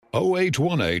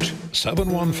0818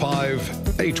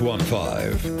 715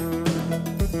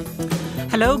 815.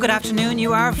 Hello, good afternoon.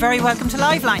 You are very welcome to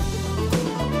Liveline.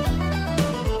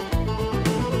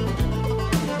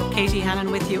 Katie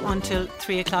Hannon with you until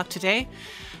 3 o'clock today.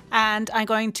 And I'm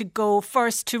going to go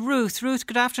first to Ruth. Ruth,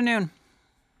 good afternoon.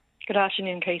 Good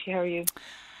afternoon, Katie. How are you?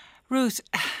 Ruth,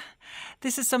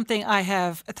 this is something I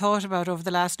have thought about over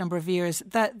the last number of years,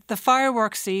 that the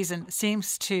fireworks season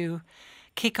seems to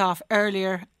kick off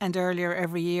earlier and earlier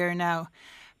every year now.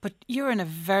 But you're in a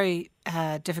very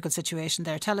difficult situation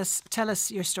there. Tell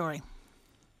us your story.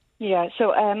 Yeah,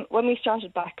 so when we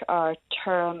started back our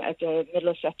term at the middle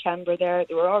of September there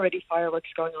were already fireworks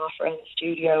going off around the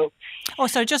studio. Oh,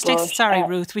 so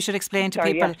Ruth, we should explain to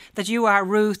people that you are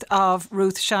Ruth of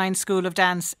Ruth Shine School of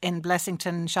Dance in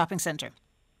Blessington Shopping Centre.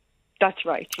 That's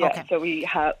right, yeah. Okay. So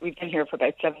we've been here for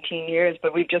about 17 years,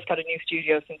 but we've just got a new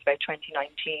studio since about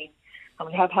 2019. And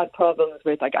we have had problems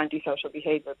with antisocial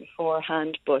behaviour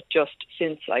beforehand, but just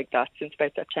since about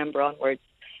September onwards,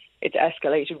 it's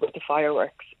escalated with the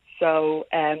fireworks. So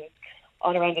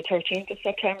on around the 13th of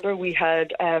September, we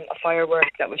had a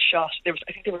firework that was shot. I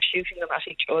think they were shooting them at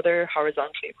each other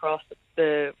horizontally across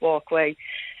the walkway,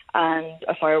 and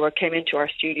a firework came into our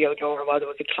studio door while there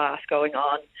was a class going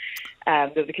on.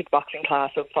 There was a kickboxing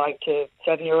class of 5 to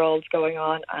 7-year-olds going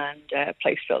on, and a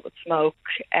place filled with smoke.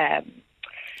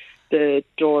 The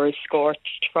doors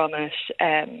scorched from it,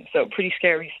 so pretty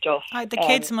scary stuff. The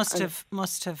kids must have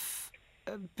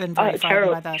been very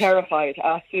frightened by that. Terrified,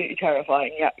 absolutely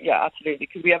terrifying. Yeah, absolutely.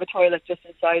 Because we have a toilet just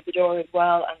inside the door as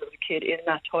well, and there was a kid in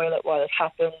that toilet while it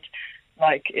happened.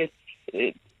 It's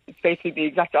basically the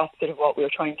exact opposite of what we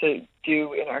were trying to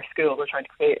do in our school. We're trying to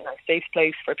create a nice safe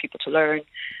place for people to learn,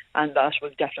 and that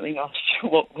was definitely not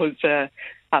what was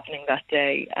happening that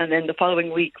day. And then the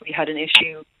following week we had an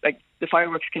issue, the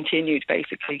fireworks continued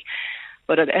basically,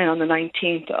 but on the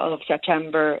 19th of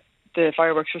September the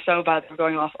fireworks were so bad they were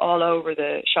going off all over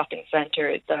the shopping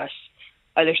centre that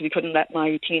I literally couldn't let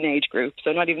my teenage group,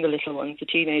 so not even the little ones, the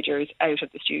teenagers, out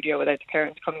of the studio without the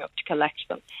parents coming up to collect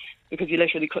them, because you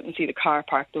literally couldn't see the car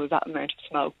park. There was that amount of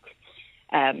smoke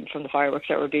from the fireworks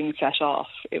that were being set off.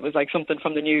 It was like something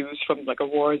from the news, from a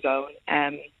war zone.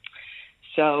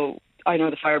 So I know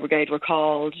the fire brigade were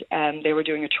called. They were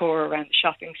doing a tour around the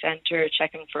shopping centre,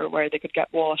 checking for where they could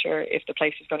get water if the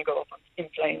place was going to go up in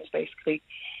flames, basically,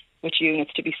 which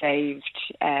units to be saved.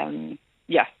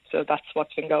 So that's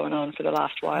what's been going on for the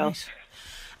last while. Right.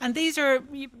 And these are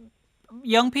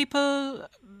young people?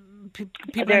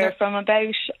 They're from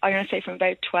about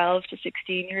 12 to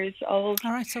 16 years old.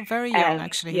 All right, so very young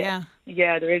actually, yeah.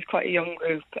 Yeah, there is quite a young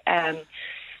group.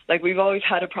 We've always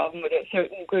had a problem with a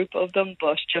certain group of them,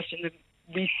 but just in the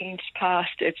recent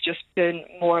past, it's just been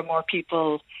more and more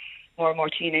people, more and more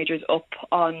teenagers up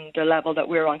on the level that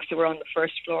we're on, because we're on the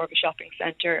first floor of a shopping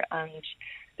centre, and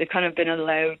they've kind of been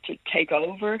allowed to take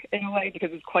over in a way, because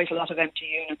there's quite a lot of empty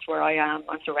units where I am.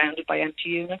 I'm surrounded by empty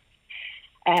units.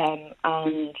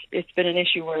 And it's been an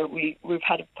issue where we've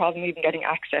had a problem even getting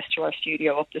access to our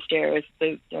studio up the stairs.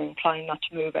 They're inclined not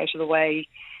to move out of the way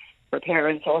for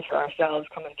parents or for ourselves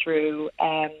coming through.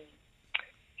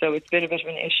 So it's been a bit of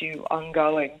an issue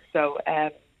ongoing. So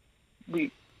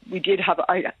we did have,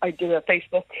 I did a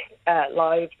Facebook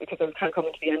live, because I was kind of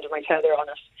coming to the end of my tether on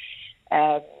it,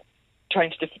 trying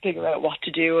to just figure out what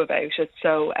to do about it.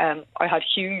 So I had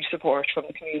huge support from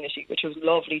the community, which was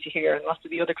lovely to hear, and lots of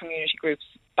the other community groups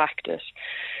backed it.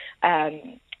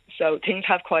 So things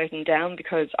have quietened down,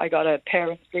 because I got a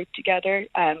parents group together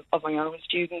of my own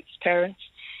students' parents,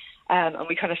 and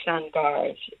we kind of stand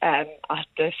guard at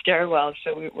the stairwell,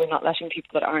 so we're not letting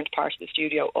people that aren't part of the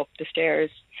studio up the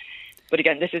stairs. But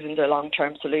again, this isn't a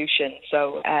long-term solution.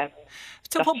 So it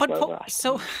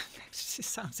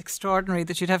sounds extraordinary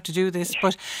that you'd have to do this.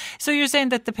 But so you're saying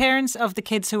that the parents of the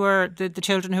kids who are the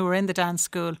children who are in the dance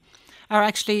school are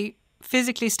actually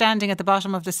physically standing at the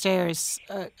bottom of the stairs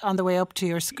on the way up to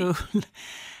your school?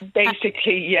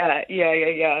 Basically, yeah.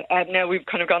 Now we've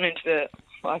kind of gone into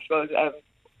my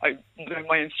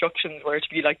instructions were to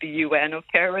be like the UN of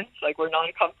parents. We're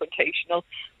non-confrontational,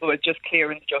 but with just clear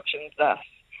instructions that,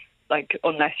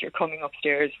 unless you're coming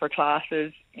upstairs for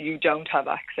classes, you don't have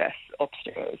access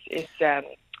upstairs.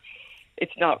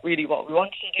 It's not really what we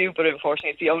wanted to do, but unfortunately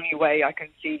it's the only way I can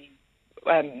see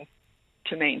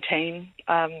to maintain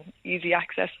easy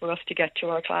access for us to get to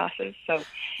our classes. So,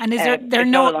 and is there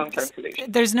no long-term solution?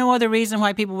 There's no other reason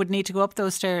why people would need to go up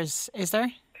those stairs, is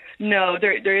there? No,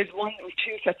 there is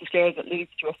two sets of stairs that leads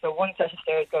to us. So one set of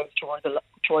stairs goes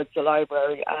towards the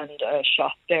library and a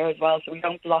shop there as well. So we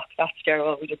don't block that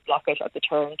stairwell, we just block it at the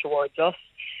turn towards us.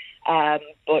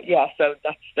 But yeah, so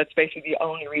that's basically the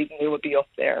only reason they would be up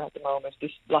there at the moment.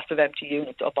 There's lots of empty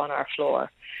units up on our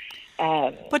floor.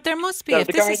 But there must be. So If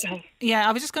the this guards is, yeah,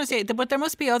 I was just going to say, but there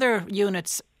must be other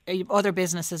units, other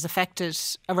businesses affected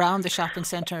around the shopping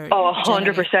centre. Oh,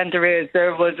 100% there is.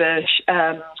 There was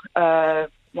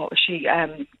what was she,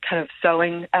 kind of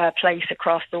sewing place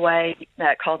across the way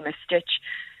called Miss Stitch.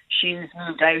 She's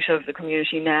moved out of the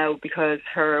community now because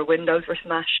her windows were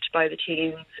smashed by the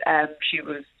teens. She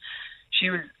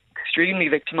was extremely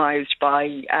victimised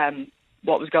by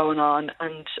what was going on,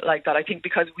 and like that. I think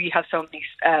because we have so many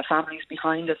families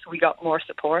behind us, we got more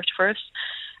support for it.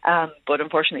 But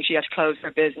unfortunately, she had to close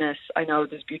her business. I know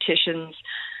there's beauticians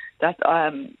that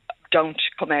don't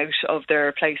come out of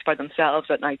their place by themselves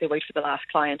at night. They wait for the last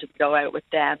client to go out with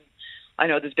them. I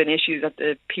know there's been issues at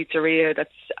the pizzeria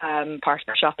that's part of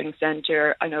the shopping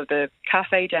centre. I know the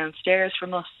cafe downstairs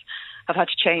from us have had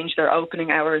to change their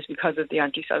opening hours because of the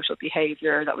antisocial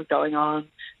behaviour that was going on.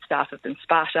 Staff have been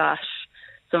spat at.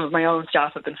 Some of my own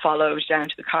staff have been followed down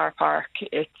to the car park.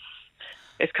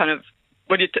 It's kind of,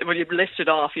 when you list it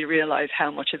off, you realise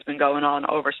how much has been going on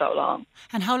over so long.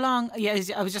 And how long? Yeah,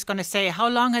 I was just going to say, how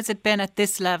long has it been at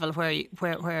this level where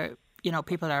you know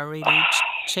people are really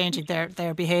changing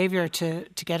their behaviour to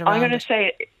get around? I'm going to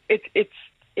say it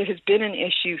has been an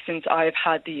issue since I've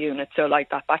had the unit. So like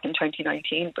that back in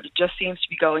 2019, but it just seems to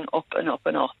be going up and up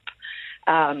and up.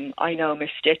 I know Miss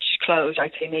Stitch closed,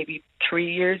 I'd say maybe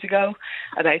 3 years ago,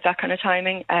 about that kind of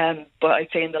timing. But I'd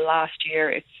say in the last year,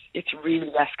 it's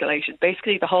really escalated.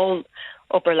 Basically, the whole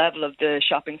upper level of the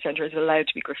shopping centre is allowed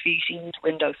to be graffitied,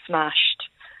 windows smashed,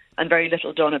 and very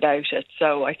little done about it.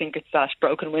 So I think it's that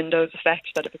broken windows effect,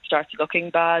 that if it starts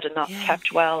looking bad and not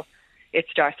kept well, it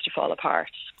starts to fall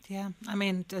apart. Yeah, I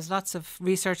mean, there's lots of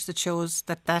research that shows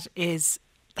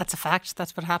that's a fact.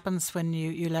 That's what happens when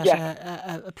you let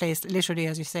a place, literally,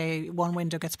 as you say, one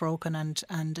window gets broken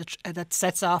and that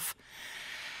sets off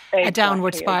a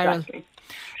downward spiral. Exactly.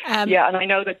 And I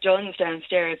know that Dunn's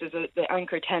downstairs is the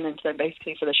anchor tenant then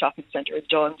basically for the shopping centre is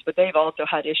Dunn's, but they've also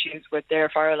had issues with their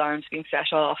fire alarms being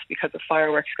set off because of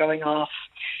fireworks going off.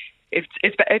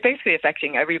 It's basically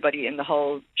affecting everybody in the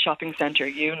whole shopping centre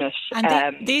unit.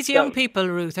 And these young people,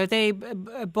 Ruth, are they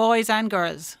boys and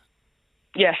girls?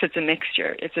 Yes, it's a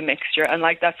mixture. And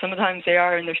like that, sometimes they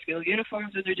are in their school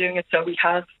uniforms when they're doing it. So we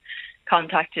have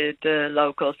contacted the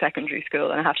local secondary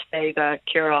school, and I have to say that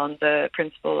Kieran, the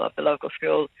principal of the local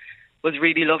school, was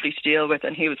really lovely to deal with,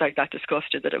 and he was like that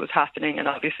disgusted that it was happening, and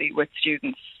obviously with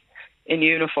students in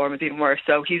uniform it's even worse.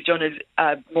 So he's done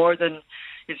more than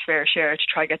his fair share to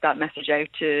try get that message out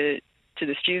to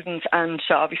the students and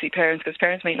to obviously parents, because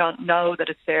parents may not know that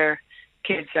it's their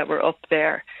kids that were up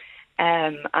there.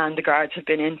 And the guards have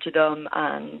been into them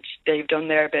and they've done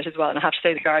their bit as well. And I have to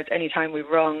say the guards, anytime we've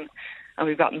rung and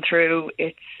we've gotten through,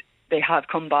 they have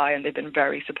come by and they've been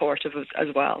very supportive as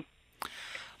well.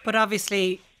 But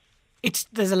obviously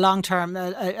there's a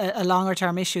longer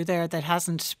term issue there that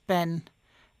hasn't been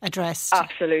addressed.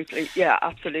 Absolutely.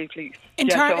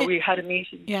 So we had a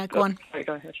meeting. Yeah, go on. Sorry,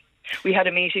 go ahead. We had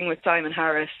a meeting with Simon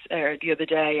Harris the other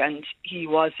day, and he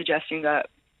was suggesting that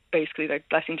basically like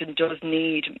Blessington does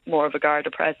need more of a Garda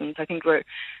presence. I think we're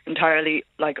entirely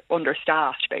like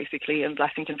understaffed basically in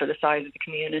Blessington for the size of the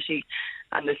community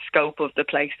and the scope of the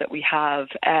place that we have.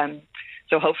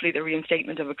 So hopefully the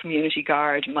reinstatement of a community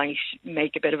guard might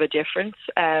make a bit of a difference.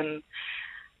 And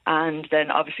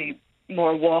then obviously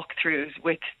more walkthroughs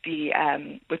with the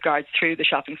with guards through the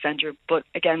shopping centre. But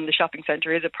again, the shopping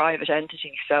centre is a private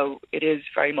entity, so it is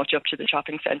very much up to the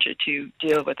shopping centre to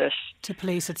deal with it, to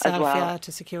police itself, well.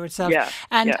 To secure itself.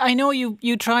 I know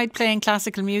you tried playing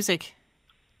classical music.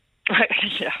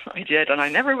 Yeah, I did, and I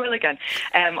never will again.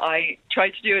 I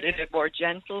tried to do it in a more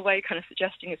gentle way, kind of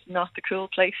suggesting it's not the cool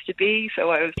place to be. So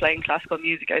I was playing classical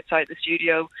music outside the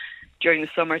studio during the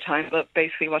summertime, but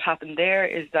basically what happened there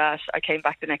is that I came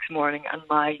back the next morning and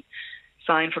my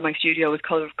sign for my studio was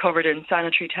covered in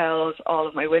sanitary towels. All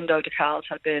of my window decals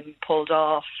had been pulled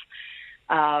off,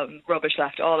 rubbish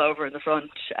left all over in the front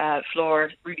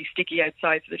floor, really sticky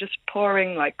outside. So they're just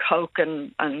pouring like Coke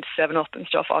and 7-Up and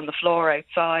stuff on the floor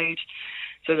outside.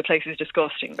 So the place is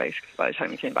disgusting basically by the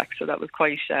time we came back. So that was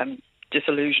quite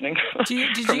disillusioning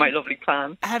for my lovely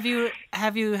plan. Have you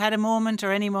had a moment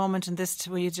or any moment in this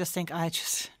where you just think,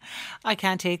 I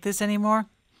can't take this anymore?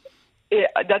 Yeah,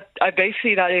 that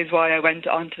is why I went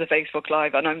onto the Facebook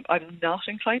Live, and I'm not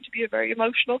inclined to be a very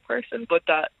emotional person, but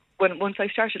that once I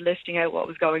started listing out what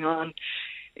was going on,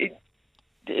 it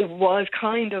was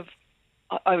kind of,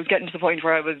 I was getting to the point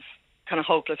where I was kind of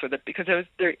hopeless with it, because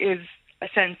there is a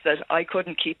sense that I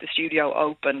couldn't keep the studio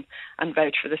open and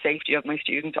vouch for the safety of my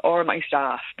students or my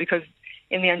staff, because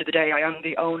in the end of the day, I am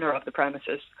the owner of the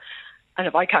premises. And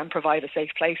if I can't provide a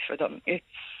safe place for them,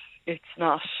 it's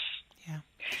not... Yeah.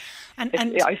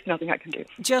 There's nothing I can do.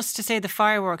 Just to say, the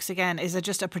fireworks again, is it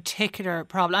just a particular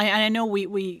problem? I know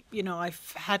we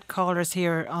I've had callers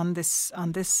here on this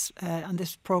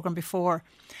program before,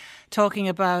 talking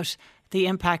about the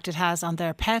impact it has on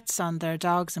their pets, on their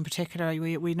dogs in particular.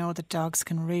 We know that dogs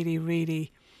can really,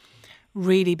 really,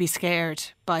 really be scared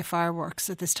by fireworks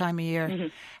at this time of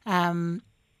year. Mm-hmm.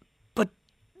 But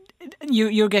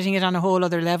you're getting it on a whole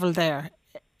other level there,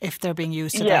 if they're being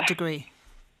used to that degree.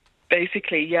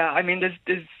 Basically, yeah. I mean,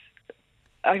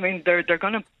 they're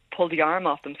going to pull the arm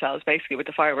off themselves, basically, with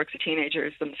the fireworks, the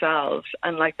teenagers themselves.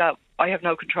 And like that, I have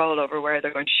no control over where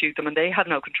they're going to shoot them, and they have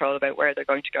no control about where they're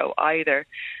going to go either.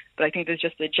 But I think there's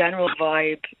just a general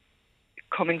vibe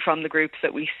coming from the groups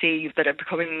that we see that are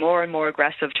becoming more and more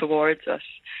aggressive towards us,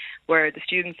 where the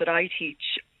students that I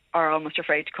teach are almost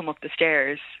afraid to come up the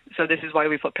stairs. So this is why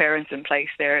we put parents in place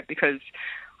there, because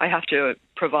I have to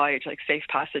provide like safe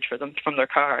passage for them from their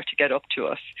car to get up to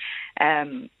us.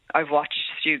 I've watched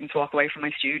students walk away from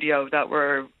my studio that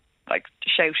were like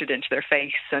shouted into their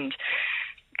face, and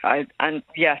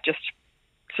just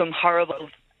some horrible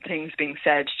things being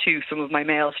said to some of my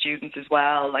male students as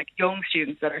well, like young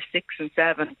students that are 6 and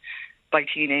 7 by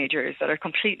teenagers that are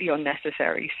completely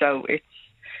unnecessary. So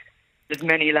there's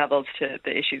many levels to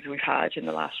the issues we've had in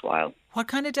the last while. What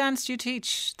kind of dance do you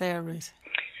teach there, Ruth?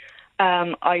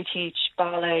 I teach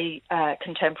ballet,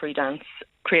 contemporary dance,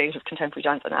 creative contemporary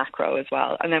dance, and acro as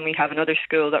well. And then we have another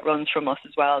school that runs from us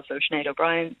as well. So Sinead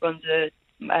O'Brien runs a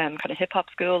kind of hip-hop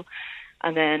school.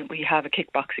 And then we have a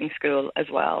kickboxing school as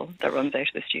well that runs out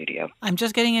of the studio. I'm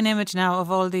just getting an image now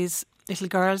of all these little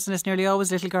girls, and it's nearly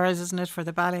always little girls, isn't it, for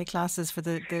the ballet classes, for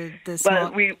the small...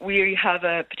 Well, we have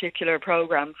a particular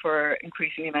programme for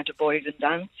increasing the amount of boys in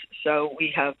dance. So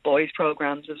we have boys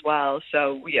programmes as well.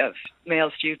 So we have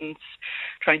male students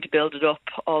trying to build it up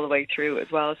all the way through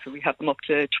as well. So we have them up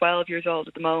to 12 years old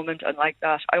at the moment. And like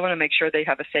that, I want to make sure they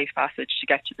have a safe passage to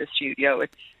get to the studio.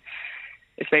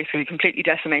 It's basically completely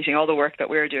decimating all the work that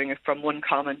we're doing from one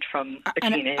comment from a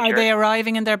teenager. Are they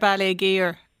arriving in their ballet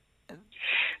gear?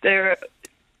 The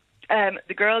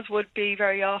girls would be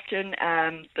very often.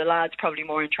 The lads probably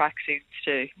more in tracksuits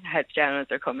to heads down as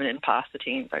they're coming in past the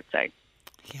teens, I'd say.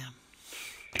 Yeah.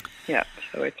 Yeah,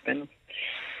 so it's been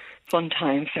fun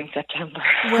time since September.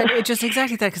 Well, it's just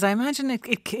exactly that, because I imagine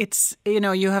it's,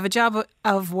 you have a job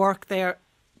of work there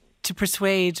to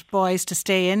persuade boys to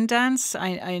stay in dance.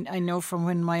 I know from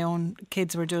when my own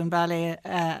kids were doing ballet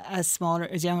as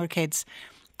younger kids,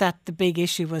 that the big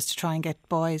issue was to try and get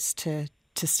boys to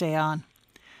stay on.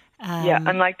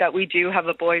 And like that, we do have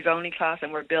a boys only class,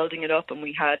 and we're building it up, and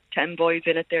we had 10 boys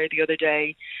in it there the other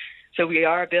day. So we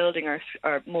are building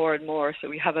our more and more. So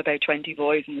we have about 20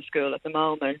 boys in the school at the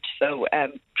moment. So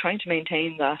trying to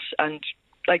maintain that and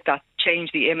like that,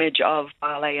 change the image of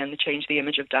ballet and change the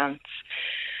image of dance.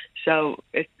 So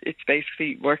it's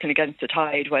basically working against the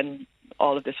tide when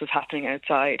all of this was happening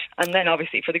outside. And then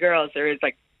obviously for the girls, there is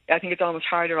I think it's almost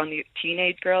harder on the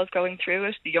teenage girls going through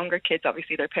it. The younger kids,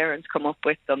 obviously their parents come up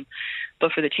with them.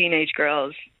 But for the teenage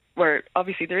girls, where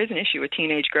obviously there is an issue with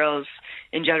teenage girls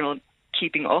in general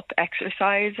keeping up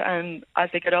exercise and as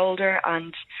they get older.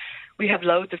 And we have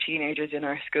loads of teenagers in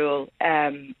our school.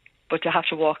 But to have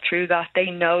to walk through that,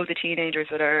 they know the teenagers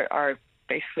that are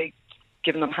basically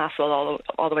giving them hassle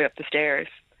all the way up the stairs.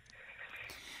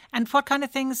 And what kind of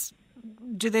things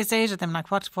do they say to them? Like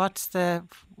what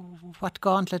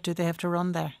gauntlet do they have to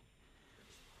run there?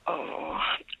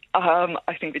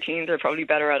 I think the teens are probably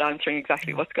better at answering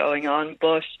exactly what's going on,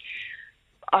 but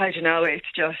I don't know, it's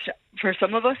just, for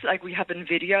some of us, like we have been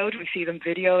videoed, we see them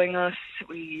videoing us,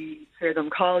 we hear them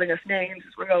calling us names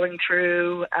as we're going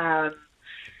through.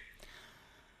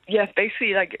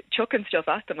 Basically like chucking stuff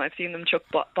at them. I've seen them chuck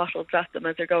bottles at them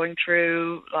as they're going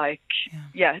through,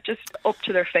 just up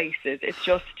to their faces. It's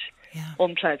just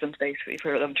unpleasant basically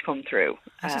for them to come through.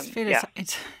 I just feel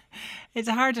it's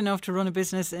hard enough to run a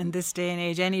business in this day and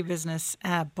age, any business,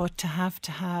 but to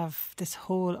have this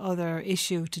whole other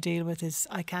issue to deal with is,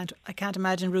 I can't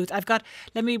imagine. Ruth,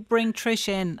 let me bring Trish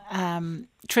in.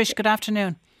 Trish, good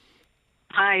afternoon.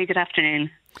 Hi, good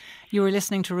afternoon. You were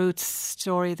listening to Ruth's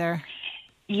story there.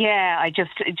 Yeah, I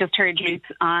just heard Ruth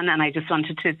on, and I just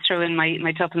wanted to throw in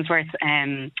my tuppence worth.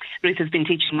 Ruth has been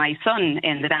teaching my son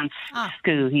in the dance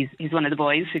school. He's one of the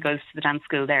boys who goes to the dance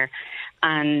school there.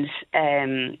 And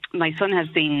my son has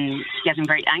been getting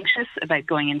very anxious about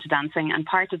going into dancing, and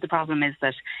part of the problem is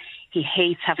that He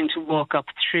hates having to walk up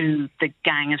through the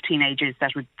gang of teenagers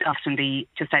that would often be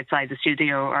just outside the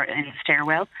studio or in the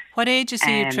stairwell. What age is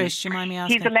he, Trish? Do you mind me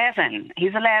asking? He's 11.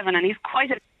 He's 11, and he's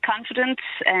quite a confident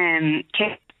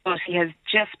kid, but he has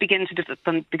just begun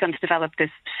to develop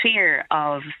this fear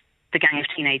of the gang of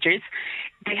teenagers.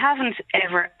 They haven't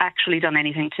ever actually done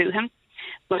anything to him,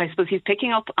 but I suppose he's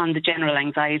picking up on the general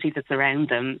anxiety that's around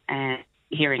them,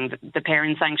 hearing the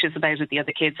parents anxious about it, the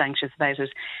other kids anxious about it,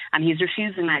 and he's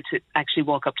refusing now to actually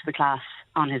walk up to the class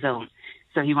on his own.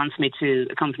 So he wants me to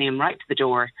accompany him right to the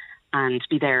door and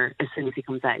be there as soon as he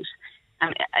comes out.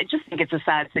 And I just think it's a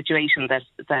sad situation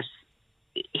that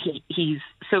he's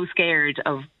so scared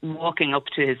of walking up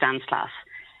to his dance class,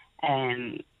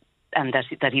 and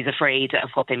that he's afraid of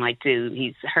what they might do.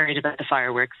 He's heard about the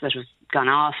fireworks that have gone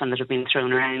off and that have been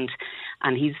thrown around,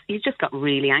 and he's just got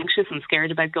really anxious and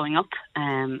scared about going up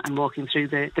and walking through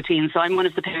the teams. So I'm one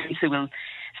of the parents who will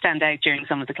stand out during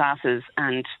some of the classes,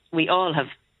 and we all have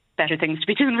better things to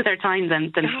be doing with our time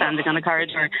than standing on a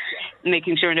corridor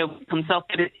making sure nobody comes up.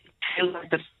 But it feels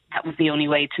like that was the only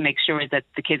way to make sure that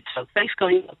the kids felt safe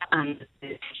going up and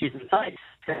the teachers inside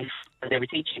safe that they were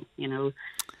teaching, you know.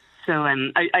 So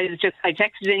I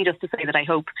texted in just to say that I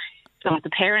hope some of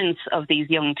the parents of these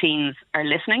young teens are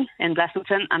listening in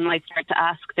Blessington and might start to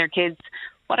ask their kids,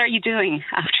 what are you doing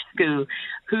after school?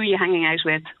 Who are you hanging out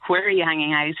with? Where are you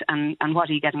hanging out? And what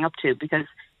are you getting up to? Because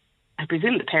I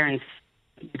presume the parents,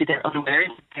 maybe they're unaware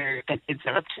that their kids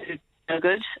are up to no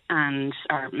good and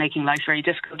are making life very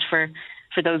difficult for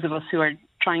those of us who are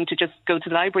trying to just go to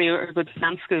the library or go to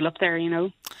dance school up there, you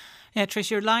know. Yeah,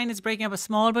 Trish, your line is breaking up a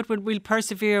small bit, but we'll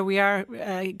persevere. We are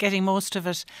getting most of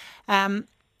it.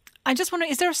 I just wonder,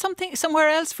 is there somewhere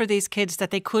else for these kids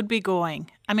that they could be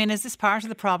going? I mean, is this part of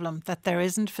the problem, that there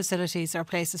isn't facilities or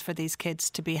places for these kids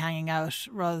to be hanging out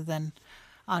rather than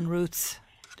on Ruth's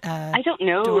I don't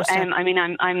know. I mean,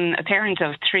 I'm a parent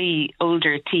of 3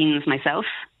 older teens myself,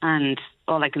 and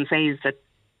all I can say is that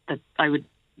I would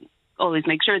always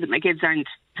make sure that my kids aren't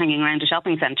hanging around a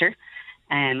shopping centre.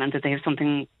 And that they have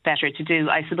something better to do.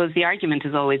 I suppose the argument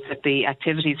is always that the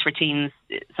activities for teens,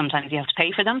 sometimes you have to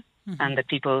pay for them, and that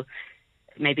people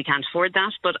maybe can't afford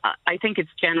that. But I think it's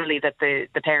generally that the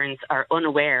parents are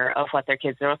unaware of what their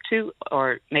kids are up to,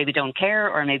 or maybe don't care,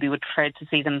 or maybe would prefer to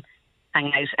see them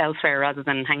hanging out elsewhere rather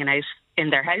than hanging out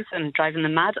in their house and driving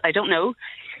them mad. I don't know.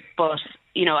 But,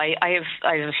 you know, I have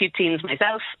a few teens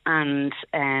myself, and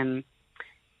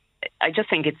I just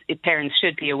think parents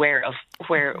should be aware of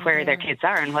where their kids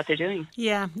are and what they're doing.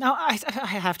 Yeah, no, I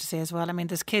have to say as well, I mean,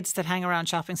 there's kids that hang around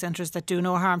shopping centres that do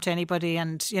no harm to anybody,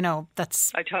 and, you know,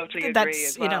 that's... I totally agree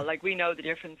as well. You know, like, we know the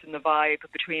difference in the vibe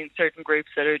between certain groups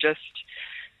that are just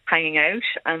hanging out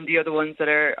and the other ones that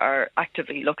are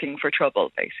actively looking for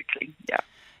trouble, basically, yeah.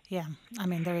 Yeah, I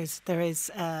mean, it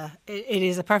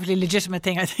is a perfectly legitimate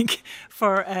thing, I think,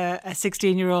 for a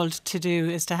 16-year-old to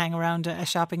do, is to hang around a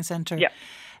shopping centre. Yeah.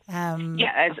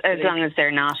 As long as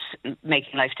they're not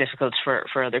making life difficult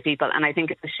for other people. And I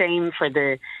think it's a shame for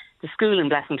the school in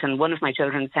Blessington. One of my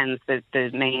children attends the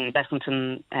main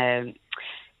Blessington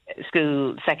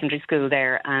school, secondary school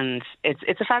there, and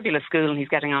it's a fabulous school, and he's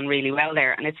getting on really well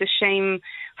there. And it's a shame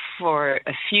for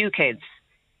a few kids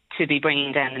to be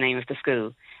bringing down the name of the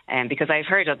school. Because I've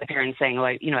heard other parents saying,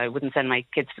 I wouldn't send my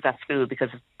kids to that school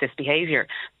because of this behaviour.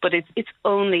 But it's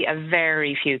only a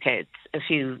very few kids,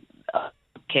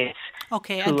 kids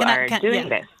who are doing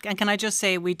this. And can I just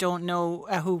say, we don't know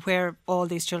where all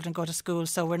these children go to school,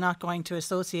 so we're not going to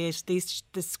associate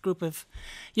this group of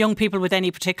young people with any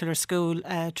particular school.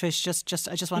 Trish,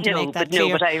 I just want to make that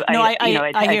clear. I hear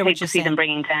what hate you're to see saying. them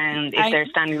bringing down, if they're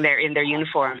standing there in their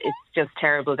uniform, it's just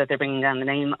terrible that they're bringing down the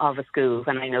name of a school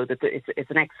when I know that it's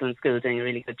an excellent school doing a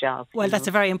really good job. Well, that's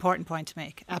a very important point to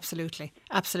make. Absolutely.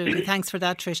 Thanks for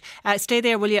that, Trish. Stay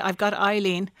there, will you? I've got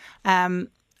Eileen.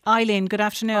 Eileen, good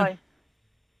afternoon.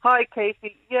 Hi,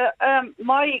 Katie. Yeah, I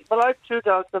have 2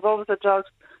 dogs. I've always had dogs,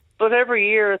 but every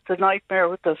year it's a nightmare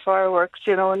with the fireworks,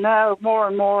 you know. And now more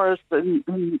and more,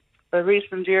 in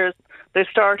recent years, they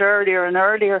start earlier and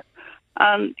earlier,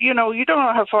 and you know you don't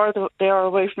know how far they are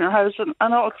away from your house, and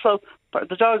also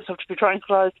the dogs have to be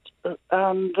tranquilised,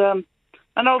 and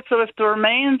also if the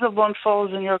remains of one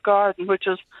falls in your garden, which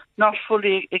is not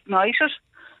fully ignited,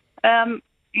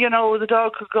 you know, the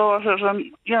dog could go at it, and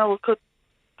you know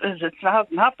it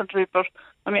hasn't happened to me, but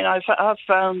I mean, I've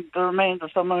found the remains of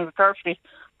someone carefully.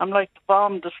 I'm like the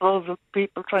bomb, there's loads of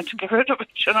people trying to get rid of it,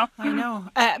 you know. I know.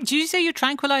 Do you say you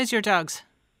tranquilise your dogs?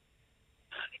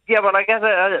 Yeah, well, I get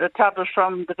a tablet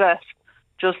from the desk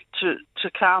just to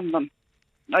calm them.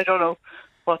 I don't know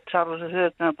what tablet it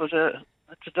is now, but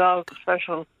it's a dog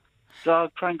special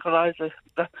dog tranquilizer.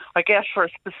 I get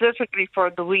specifically for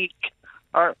the week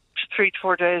or 3 to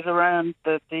 4 days around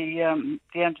the end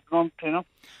of the month.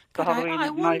 The Halloween.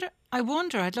 I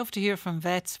wonder. I'd love to hear from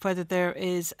vets whether there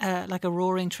is like a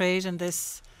roaring trade in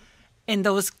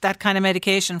that kind of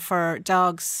medication for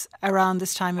dogs around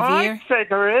this time of year. I'd say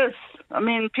there is. I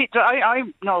mean, Peter, I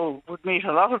would meet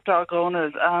a lot of dog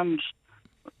owners, and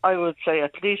I would say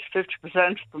at least 50%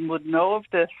 of them would know of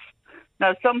this.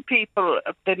 Now, some people,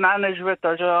 they manage with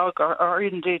their dog or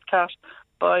indeed cat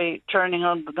by turning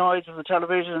on the noise of the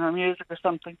television or music or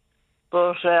something.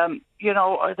 But,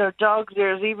 their dog's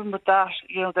ears, even with that,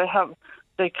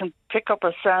 they can pick up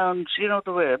a sound,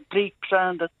 the way a bleep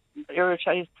sound that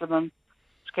irritates them and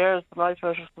scares the life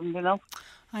out of them,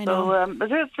 I know.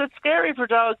 So it's scary for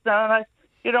dogs now, and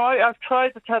I've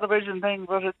tried the television thing,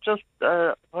 but it's just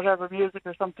whatever music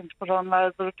or something to put on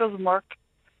loud, but it doesn't work.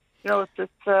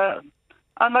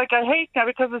 And I hate now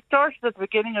because it started at the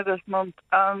beginning of this month,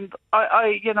 and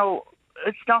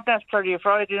it's not necessarily a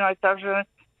Friday night, Saturday night.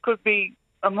 It could be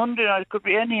a Monday night, it could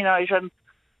be any night, and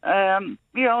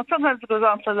sometimes it goes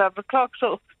on till 11 o'clock.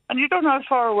 So, and you don't know how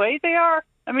far away they are.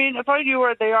 I mean, if I knew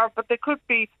where they are, but they could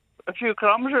be a few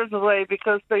kilometres away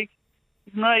because it's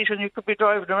night and you could be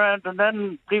driving around and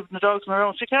then leaving the dogs on their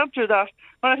own. So you can't do that.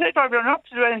 When I say drive, you're not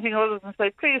to do anything other than say,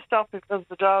 please stop because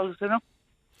the dogs,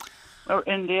 are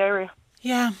in the area.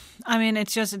 Yeah, I mean,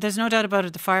 it's just, there's no doubt about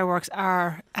it. The fireworks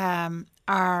are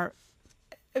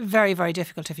very, very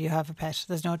difficult if you have a pet.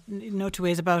 There's no two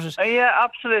ways about it. Yeah,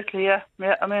 absolutely. Yeah.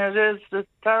 I mean, it's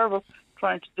terrible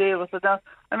trying to deal with it now.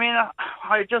 I mean,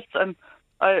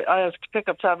 I have to pick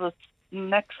up tablets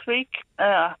next week.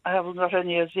 I haven't got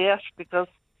any as yet because,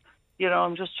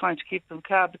 I'm just trying to keep them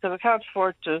calm because I can't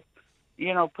afford to,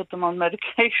 put them on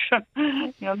medication.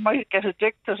 Might get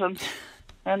addicted and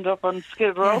end up on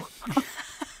Skid Row.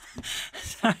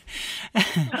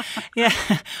 Yeah,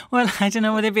 well, I don't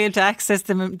know whether they'll be able to access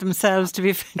them themselves. To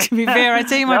be fair, I'd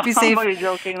say you might be safe. I'm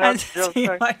joking.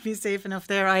 You might be safe enough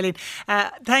there, Eileen.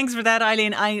 Thanks for that,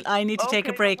 Eileen. I need to take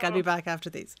a break. I'll be back after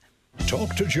these.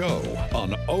 Talk to Joe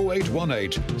on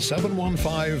 0818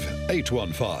 715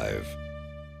 815.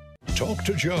 Talk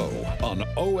to Joe on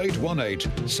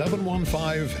 0818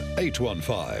 715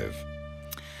 815.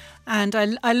 And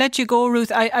I'll let you go,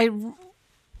 Ruth. I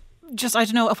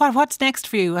don't know what's next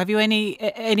for you. Have you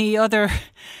any other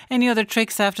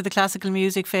tricks after the classical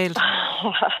music failed?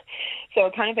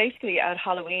 So kind of basically at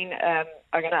Halloween, I'm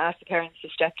going to ask the parents to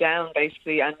step down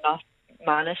basically and not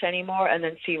man it anymore, and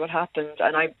then see what happens.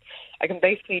 And I can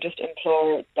basically just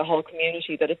implore the whole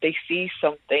community that if they see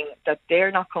something that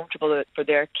they're not comfortable with for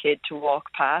their kid to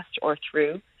walk past or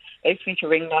through, basically to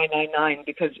ring 999,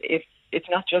 because if it's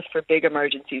not just for big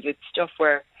emergencies, it's stuff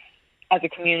where as a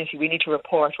community we need to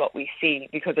report what we see,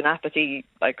 because an apathy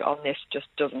on this just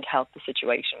doesn't help the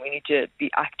situation. We need to be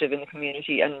active in the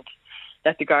community and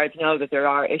let the guards know that there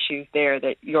are issues there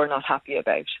that you're not happy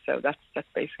about. So that's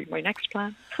basically my next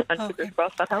plan. And fingers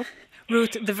crossed that helps.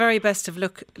 Ruth, the very best of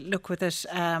luck with it.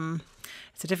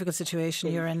 It's a difficult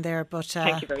situation you're in there, but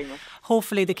thank you very much.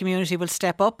 Hopefully the community will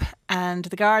step up and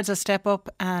the guards will step up,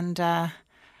 and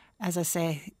as I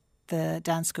say, the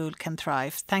dance school can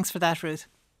thrive. Thanks for that, Ruth.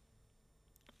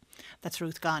 That's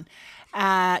Ruth gone.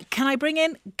 Can I bring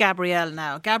in Gabrielle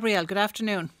now? Gabrielle, good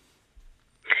afternoon.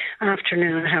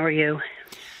 Afternoon, how are you?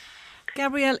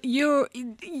 Gabrielle,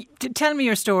 tell me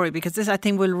your story, because this I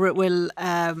think will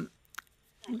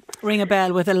ring a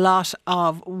bell with a lot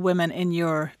of women in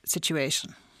your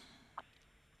situation.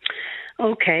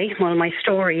 Okay, well, my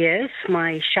story is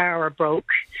my shower broke,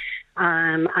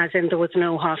 as in there was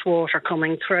no hot water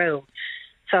coming through.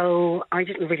 So I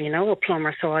didn't really know a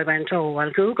plumber, so I went,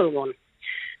 I'll Google one.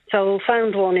 So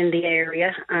found one in the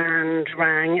area and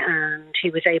rang, and he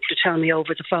was able to tell me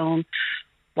over the phone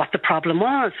what the problem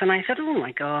was. And I said, oh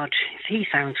my God, he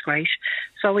sounds great.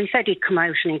 So he said he'd come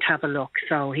out and he'd have a look.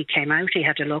 So he came out, he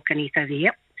had a look, and he said,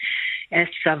 yep,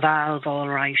 it's a valve, all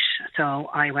right. So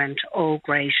I went, oh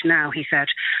great. Now he said,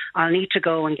 I'll need to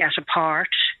go and get a part,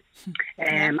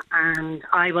 and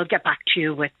I will get back to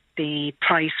you with the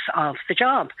price of the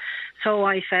job. So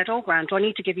I said, oh, grand, do I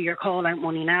need to give you your call out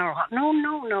money now? Or what?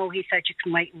 No. He said, you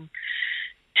can wait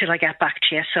until I get back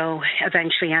to you. So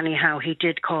eventually, anyhow, he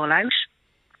did call out.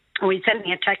 Oh, he sent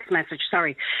me a text message,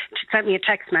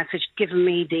 giving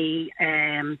me the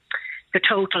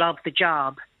total of the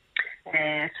job.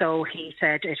 So he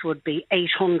said it would be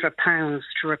 £800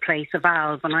 to replace a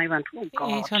valve. And I went, oh,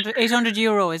 God.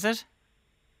 €800, is it?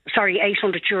 Sorry,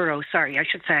 €800, I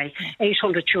should say.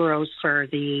 €800 for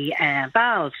the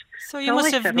valve. So you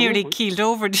must have nearly keeled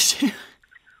over, did you?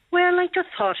 Well, I just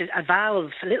thought a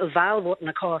little valve wouldn't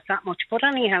have cost that much. But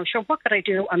anyhow, sure, what could I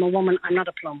do? I'm a woman, I'm not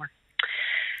a plumber.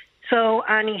 So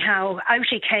anyhow, out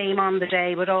he came on the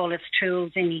day with all his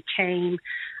tools, and he came,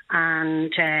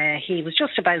 and he was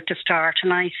just about to start,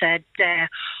 and I said,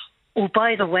 oh,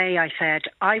 by the way, I said,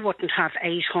 I wouldn't have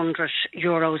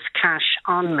 €800 cash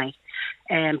on me,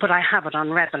 but I have it on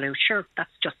Revolut. Sure,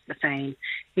 that's just the same.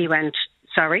 He went,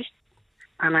 sorry?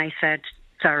 And I said,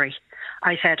 sorry.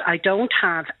 I said, I don't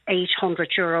have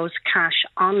 €800 cash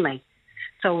on me,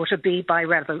 so it would be by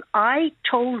Revolut. I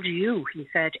told you, he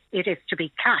said, it is to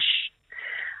be cash.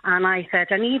 And I said,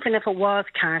 and even if it was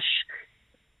cash,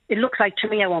 it looks like to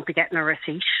me I won't be getting a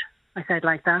receipt. I said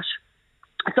like that.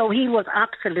 So he was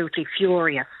absolutely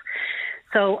furious.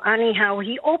 So anyhow,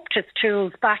 he upped his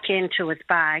tools back into his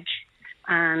bag,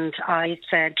 and I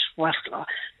said, well,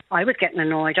 I was getting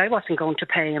annoyed. I wasn't going to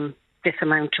pay him this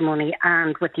amount of money,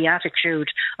 and with the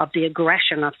attitude of the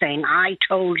aggression of saying, I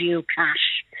told you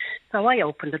cash. So I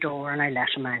opened the door and I let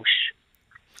him out.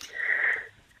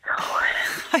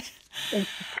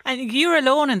 And you're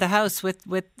alone in the house with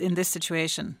in this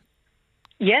situation?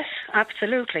 Yes,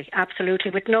 absolutely,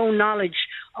 with no knowledge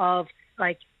of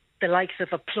like the likes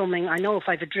of a plumbing. I know if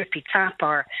I have a drippy tap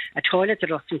or a toilet that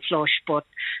doesn't flush, but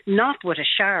not with a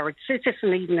shower. This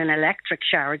isn't even an electric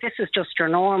shower. This is just your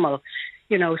normal,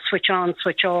 switch on,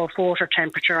 switch off, water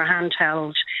temperature, a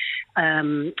handheld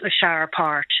a shower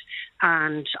part.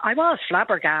 And I was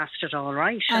flabbergasted, all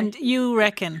right. And you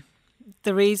reckon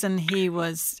the reason he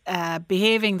was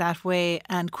behaving that way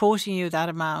and quoting you that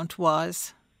amount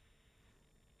was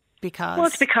because? Well,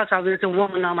 it's because I was a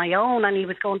woman on my own and he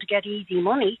was going to get easy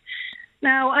money.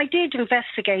 Now, I did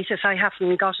investigate it. I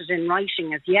haven't got it in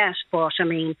writing as yet, but I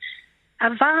mean,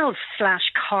 a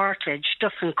valve/cartridge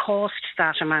doesn't cost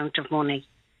that amount of money.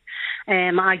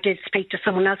 I did speak to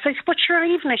someone else. I said, but sure,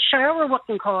 even a shower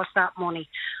wouldn't cost that money.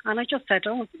 And I just said,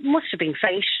 oh, it must have been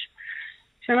fate.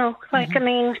 I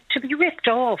mean, to be ripped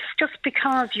off just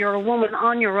because you're a woman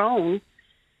on your own,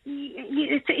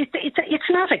 it's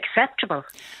not acceptable.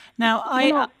 Now,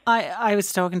 I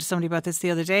was talking to somebody about this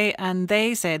the other day, and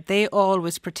they said they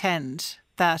always pretend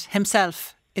that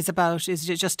himself is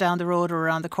just down the road or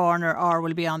around the corner or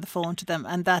will be on the phone to them,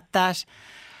 and that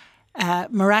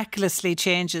miraculously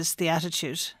changes the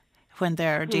attitude when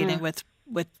they're dealing with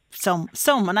some,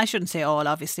 and I shouldn't say all,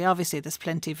 obviously there's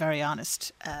plenty very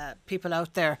honest people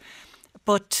out there,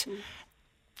 but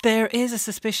there is a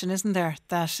suspicion, isn't there,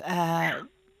 that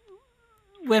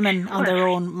women on their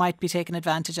own might be taken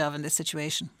advantage of in this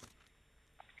situation.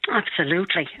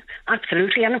 Absolutely.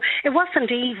 And it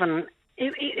wasn't even,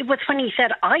 it was when he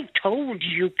said, I told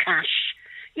you cash,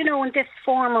 in this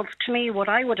form of, to me, what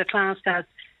I would have classed as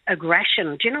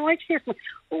aggression. I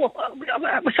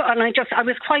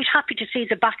was quite happy to see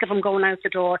the back of him going out the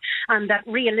door, and that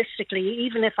realistically,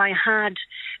 even if I had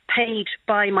paid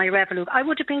by my Revolut, I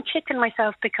would have been kicking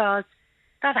myself because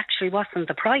that actually wasn't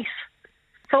the price.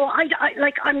 So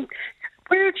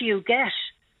where do you get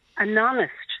an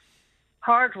honest,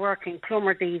 hard-working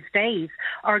plumber these days,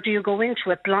 or do you go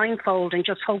into it blindfold and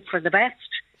just hope for the best?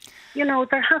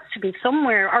 There has to be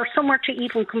somewhere to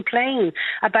even complain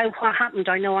about what happened.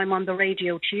 I know I'm on the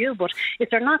radio to you, but is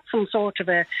there not some sort of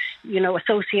a,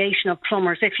 association of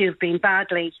plumbers if you've been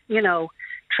badly,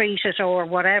 treated or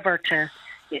whatever to...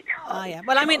 Oh, yeah.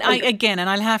 Well, I mean, and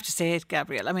I'll have to say it,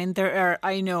 Gabrielle, I mean, there are,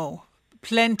 I know,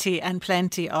 plenty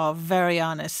of very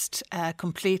honest,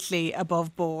 completely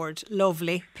above board,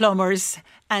 lovely plumbers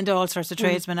and all sorts of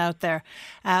tradesmen out there.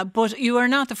 But you are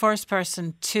not the first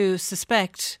person to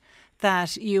suspect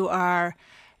that you are,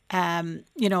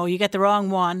 you get the wrong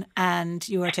one and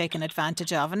you are taken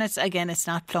advantage of. And it's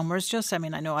not plumbers just. I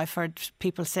mean, I know I've heard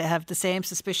people have the same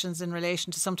suspicions in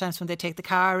relation to sometimes when they take the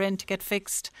car in to get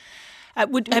fixed.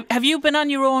 Have you been on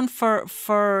your own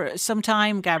for some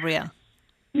time, Gabrielle?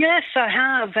 Yes, I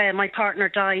have. My partner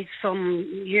died some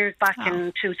years back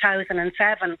in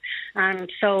 2007.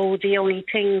 And so the only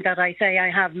thing that I say I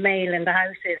have mail in the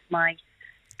house is my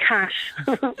cash.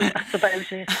 That's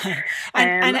about it.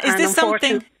 And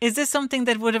is this something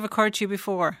that would have occurred to you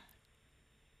before?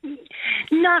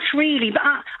 Not really, but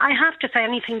I have to say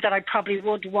anything that I probably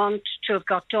would want to have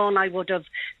got done, I would have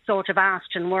sort of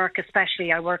asked in work,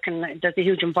 especially I work in, there's a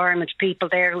huge environment, people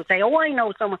there who say, oh, I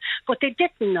know someone, but they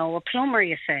didn't know, a plumber,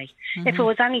 you say. Mm-hmm. If it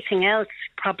was anything else,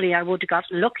 probably I would have got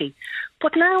lucky.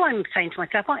 But now I'm saying to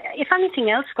myself, if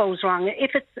anything else goes wrong,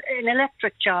 if it's an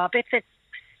electric job, if it's,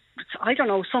 I don't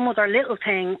know, some other little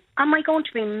thing, am I going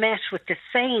to be met with the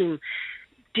same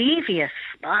devious?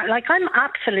 I'm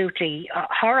absolutely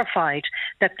horrified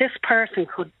that this person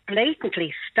could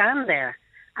blatantly stand there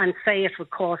and say it would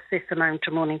cost this amount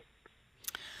of money.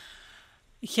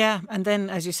 Yeah, and then,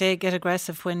 as you say, get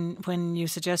aggressive when you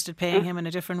suggested paying him in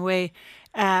a different way,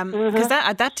 because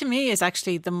that to me is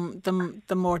actually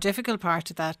the more difficult part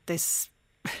of that. This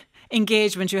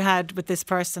engagement you had with this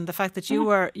person, the fact that you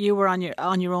were on your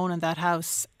own in that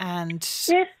house, and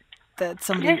that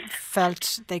somebody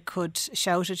felt they could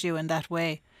shout at you in that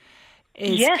way.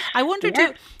 I wonder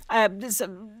too.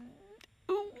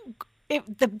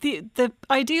 The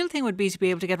ideal thing would be to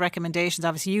be able to get recommendations.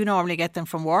 Obviously, you normally get them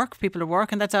from work, people at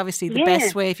work, and that's obviously the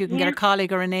best way if you can get a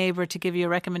colleague or a neighbour to give you a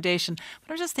recommendation. But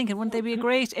I was just thinking, wouldn't they be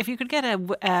great if you could get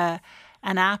an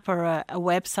app or a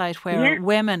website where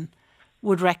women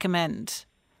would recommend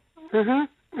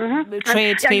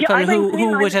tradespeople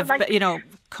who would have,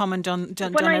 come and done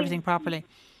everything properly.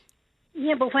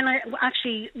 Yeah, but when I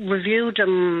actually reviewed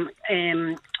them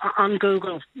on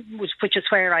Google, which is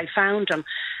where I found them,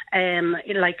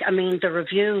 the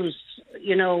reviews,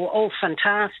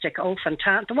 fantastic.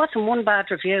 There wasn't one bad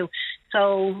review.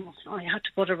 So I had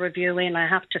to put a review in, I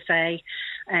have to say.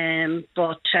 And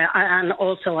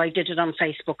also I did it on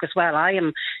Facebook as well.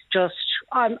 I'm just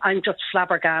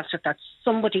flabbergasted that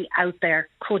somebody out there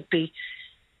could be,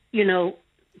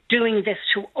 doing this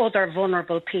to other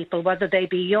vulnerable people, whether they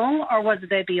be young or whether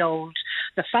they be old.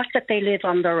 The fact that they live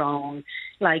on their own.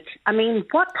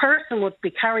 What person would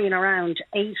be carrying around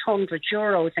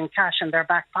 €800 in cash in their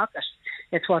back pocket?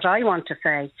 It's what I want to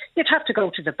say. You'd have to go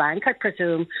to the bank, I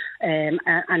presume, and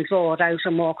draw it out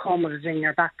and walk home with it in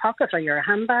your back pocket or your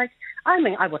handbag.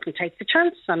 I wouldn't take the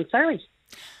chance. I'm sorry.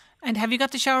 And have you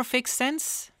got the shower fixed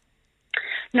since?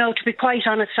 No, to be quite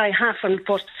honest, I haven't.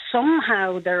 But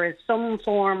somehow there is some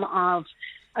form of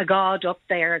a god up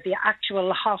there. The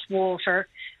actual hot water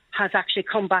has actually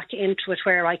come back into it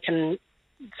where I can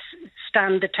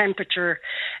stand the temperature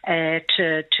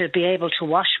to be able to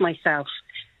wash myself.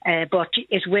 But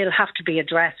it will have to be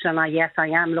addressed, and I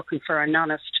am looking for an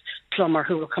honest plumber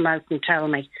who will come out and tell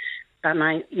me. And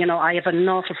I have an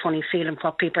awful funny feeling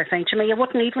what people are saying to me. You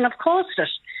wouldn't even have cost it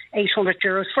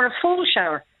 €800 for a full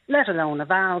shower, let alone a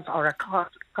valve or a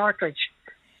cartridge.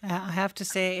 I have to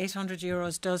say,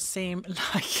 €800 does seem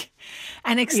like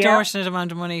an extortionate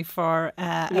amount of money for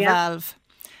a valve.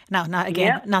 Now,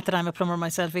 not that I'm a plumber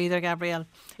myself either, Gabrielle.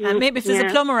 Maybe if there's a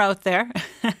plumber out there,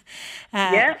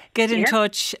 get in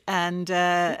touch and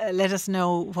let us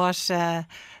know what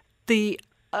the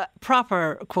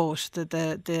proper quote,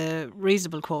 the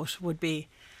reasonable quote would be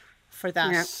for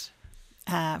that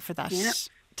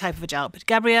type of a job. But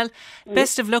Gabrielle,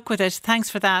 best of luck with it. Thanks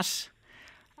for that.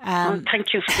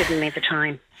 Thank you for giving me the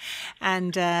time.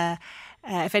 And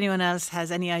if anyone else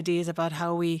has any ideas about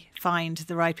how we find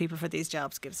the right people for these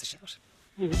jobs, give us a shout.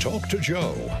 Talk to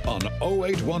Joe on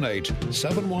 0818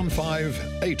 715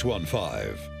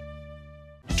 815.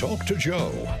 Talk to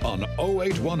Joe on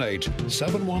 0818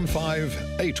 715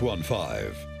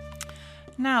 815.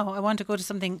 Now, I want to go to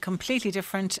something completely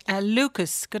different.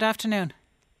 Lucas, good afternoon.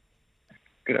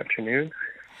 Good afternoon.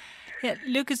 Yeah,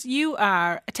 Lucas, you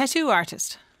are a tattoo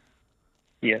artist.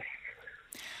 Yes.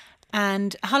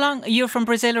 And how long? You're from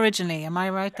Brazil originally, am I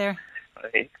right there?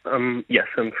 Yes,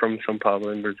 I'm from São Paulo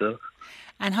in Brazil.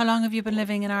 And how long have you been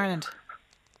living in Ireland?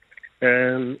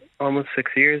 Almost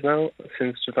 6 years now,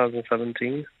 since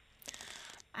 2017.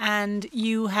 And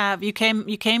you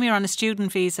came here on a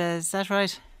student visa, is that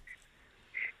right?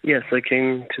 Yes, I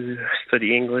came to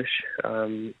study English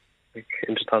in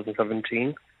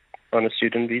 2017 on a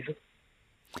student visa.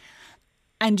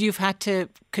 And you've had to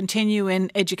continue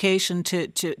in education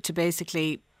to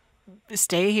basically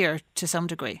stay here to some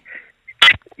degree?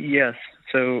 Yes.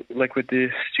 So, with the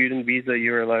student visa,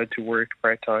 you're allowed to work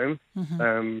part-time.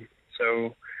 Mm-hmm.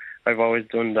 So I've always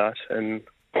done that. And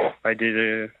I did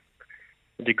a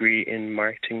degree in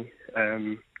marketing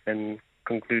and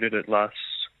concluded it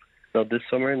this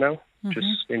summer now, just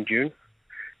in June.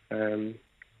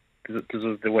 This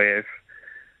was the way I've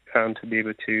found to be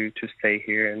able to stay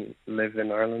here and live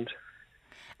in Ireland.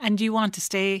 And do you want to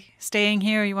staying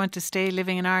here? You want to stay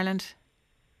living in Ireland?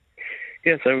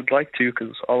 Yes, I would like to,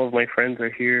 because all of my friends are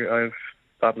here. I've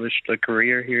established a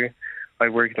career here. I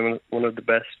worked in one of the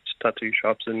best tattoo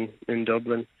shops in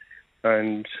Dublin,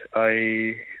 and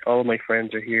all of my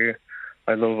friends are here.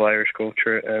 I love Irish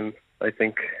culture, and I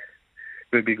think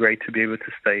it would be great to be able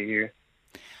to stay here.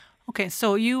 Okay,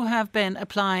 so you have been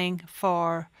applying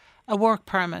for a work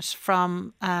permit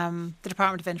from the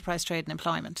Department of Enterprise, Trade and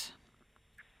Employment.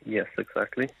 Yes,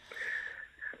 exactly.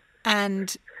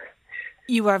 And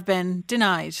you have been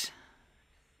denied.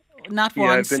 Not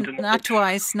once, not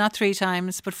twice, not 3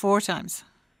 times, but 4 times.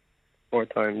 4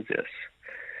 times, yes.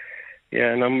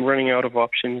 Yeah, and I'm running out of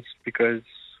options because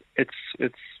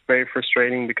it's very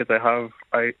frustrating because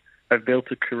I've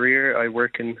built a career. I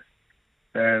work in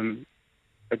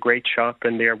a great shop,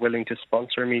 and they are willing to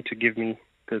sponsor me to give me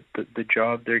the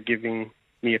job. They're giving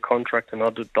me a contract and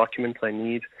all the documents I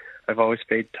need. I've always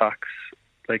paid tax.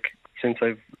 Like since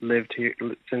I've moved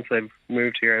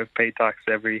here, I've paid tax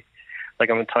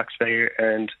I'm a taxpayer,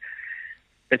 and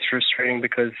it's frustrating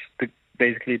because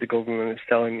basically the government is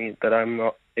telling me that I'm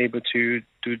not able to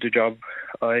do the job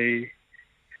I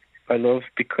love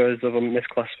because of a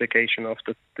misclassification of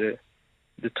the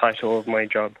title of my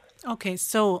job. Okay,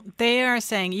 so they are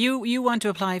saying you want to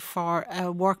apply for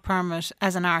a work permit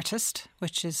as an artist,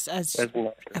 which is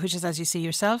as you see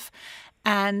yourself,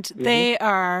 and they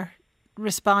are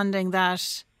responding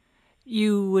that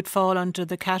you would fall under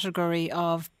the category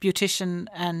of beautician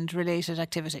and related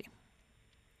activity.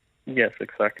 Yes,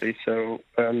 exactly. So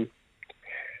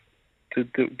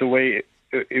the way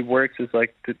it works is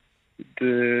like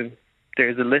there's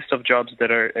a list of jobs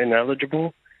that are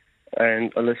ineligible,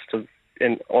 and a list of,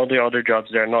 and all the other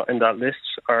jobs that are not in that list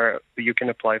you can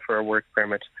apply for a work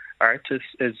permit. Artist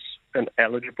is an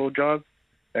eligible job,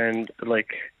 and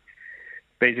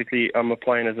basically I'm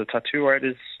applying as a tattoo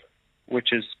artist,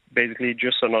 which is basically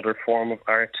just another form of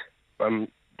art.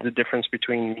 The difference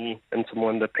between me and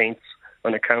someone that paints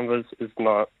on a canvas is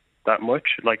not that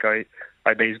much.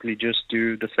 I basically just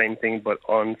do the same thing but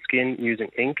on skin using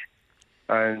ink,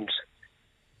 and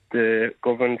the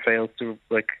government fails to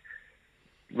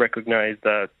recognize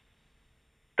that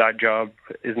job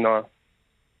is not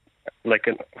like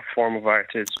a form of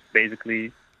art. It's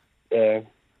basically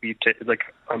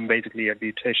I'm basically a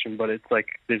beautician, but it's like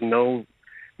there's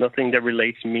nothing that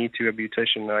relates me to a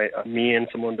beautician. Me and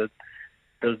someone that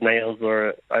does nails,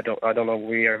 or I don't know,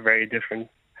 we are very different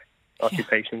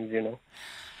occupations, you know.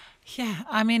 Yeah,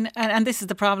 I mean, and this is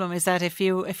the problem, is that if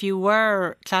you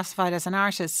were classified as an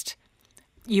artist,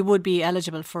 you would be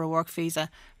eligible for a work visa,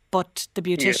 but the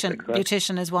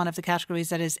beautician is one of the categories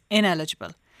that is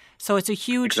ineligible. So it's a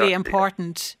hugely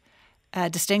important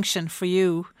distinction for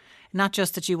you. Not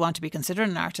just that you want to be considered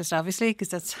an artist, obviously,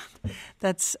 because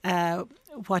that's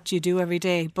what you do every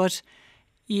day, but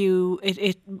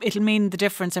it'll mean the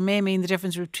difference, and may mean the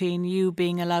difference between you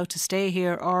being allowed to stay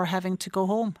here or having to go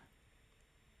home.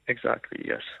 Exactly,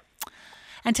 yes.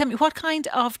 And tell me, what kind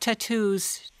of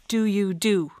tattoos do you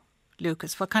do,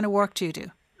 Lucas? What kind of work do you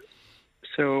do?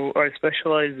 So I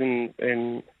specialise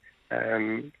in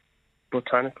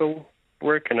botanical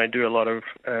work, and I do a lot of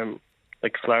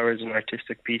flowers and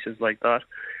artistic pieces like that.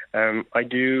 I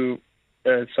do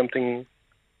something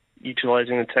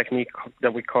utilising a technique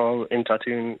that we call in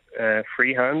tattooing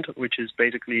freehand, which is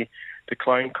basically the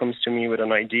client comes to me with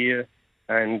an idea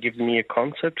and gives me a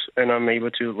concept, and I'm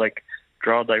able to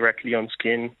draw directly on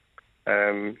skin.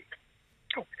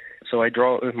 So I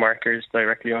draw with markers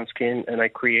directly on skin, and I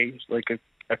create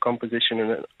a composition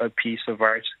and a piece of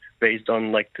art based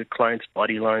on the client's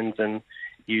body lines and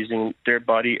using their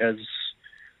body as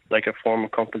a form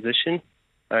of composition.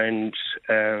 And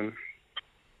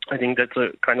I think that's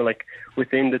a kind of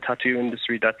within the tattoo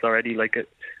industry, that's already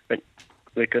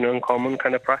an uncommon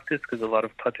kind of practice, because a lot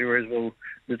of tattooers will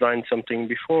design something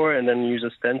before and then use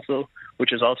a stencil,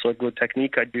 which is also a good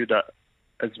technique. I do that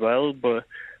as well, but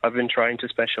I've been trying to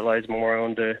specialize more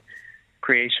on the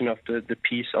creation of the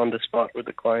piece on the spot with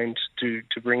the client to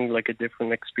bring a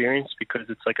different experience, because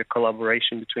it's a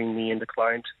collaboration between me and the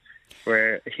client,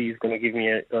 where he's going to give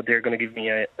me they're going to give me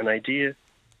an idea,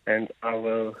 and I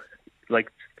will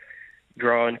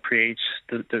draw and create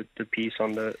the piece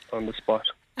on the spot.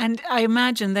 And I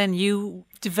imagine then you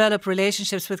develop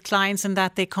relationships with clients and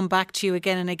that they come back to you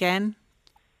again and again.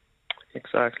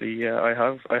 Exactly, yeah.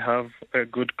 I have a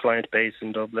good client base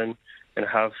in Dublin, and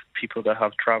have people that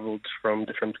have travelled from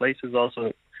different places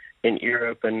also in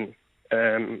Europe and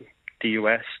the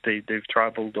US. They've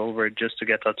travelled over just to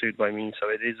get tattooed by me. So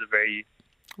it is a very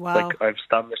I've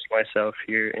established myself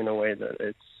here in a way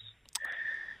that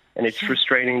it's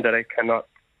frustrating that I cannot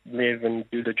live and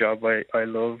do the job I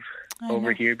love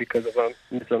over here because of a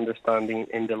misunderstanding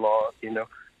in the law, you know.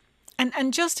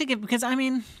 And just to give, because I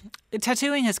mean,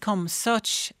 tattooing has come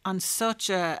on such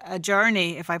a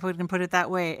journey, if I can put it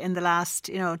that way, in the last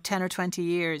 10 or 20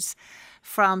 years,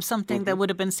 from something that would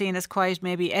have been seen as quite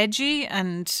maybe edgy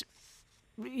and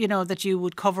that you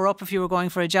would cover up if you were going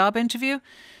for a job interview,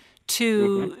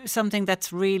 to something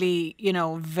that's really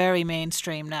very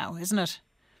mainstream now, isn't it?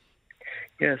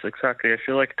 Yes, exactly. I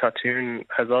feel like tattooing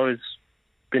has always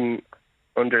been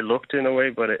underlooked in a way,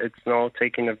 but it's now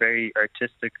taking a very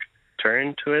artistic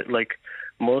turn to it.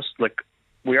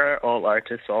 We are all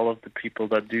artists. All of the people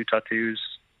that do tattoos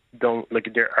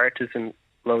they're artists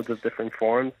loads of different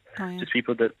forms. Oh, yeah. Just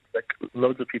people that, like,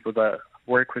 loads of people that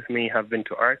work with me have been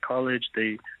to art college.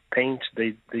 They paint.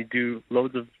 They do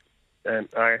loads of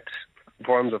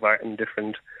forms of art in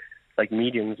different, like,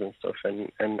 mediums and stuff.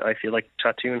 And I feel like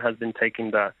tattooing has been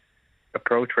taking that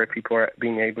approach where people are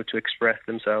being able to express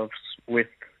themselves with,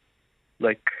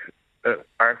 like,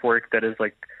 artwork that is,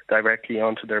 like, directly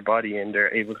onto their body, and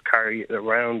they're able to carry it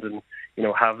around and, you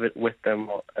know, have it with them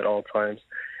at all times.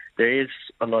 There is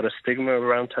a lot of stigma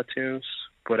around tattoos,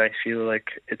 but I feel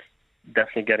like it's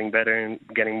definitely getting better and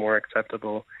getting more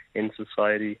acceptable in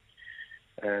society,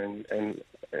 and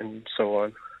so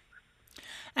on.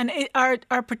 And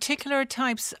are particular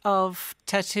types of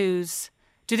tattoos,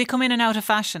 do they come in and out of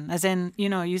fashion? As in, you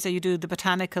know, you say you do the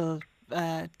botanical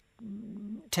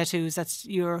tattoos, that's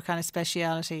your kind of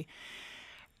speciality.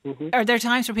 Mm-hmm. Are there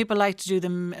times where people like to do the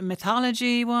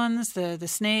mythology ones, the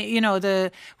snake, you know,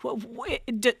 is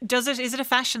it a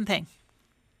fashion thing?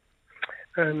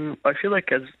 I feel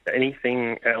like as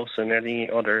anything else in any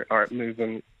other art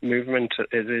movement,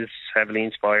 it is heavily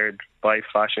inspired by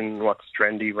fashion, what's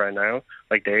trendy right now.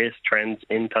 Like, there is trends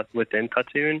within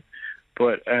tattooing,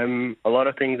 but a lot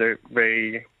of things are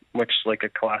very much like a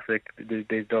classic.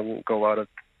 They don't go out of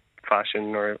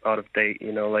fashion or out of date,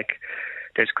 you know, like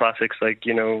there's classics like,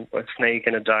 you know, a snake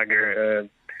and a dagger,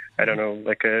 I don't know,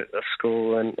 like a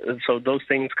skull, and so those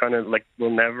things kind of like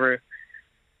will never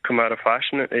come out of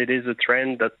fashion. It is a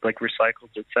trend that like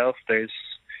recycles itself.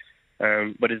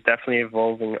 But it's definitely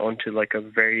evolving onto like a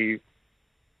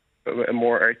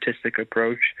more artistic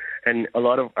approach, and a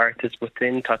lot of artists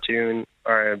within tattooing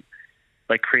are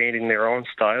like creating their own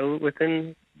style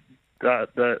within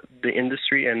the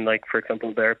industry. And like, for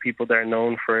example, there are people that are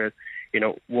known for, you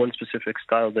know, one specific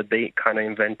style that they kind of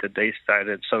invented, they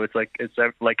started. So it's like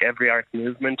every art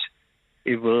movement,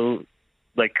 it will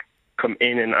like come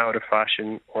in and out of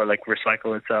fashion, or like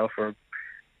recycle itself, or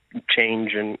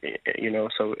change, and, you know,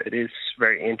 so it is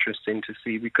very interesting to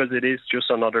see, because it is just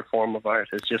another form of art.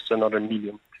 It's just another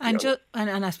medium. And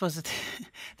I suppose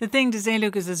the thing to say,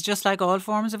 Lucas, is just like all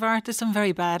forms of art, there's some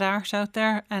very bad art out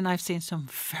there, and I've seen some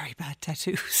very bad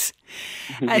tattoos.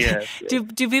 Yes.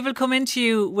 Do people come into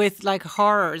you with like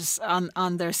horrors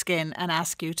on their skin and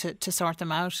ask you to sort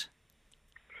them out?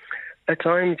 At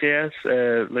times, yes.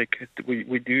 Like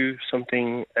we do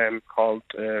something called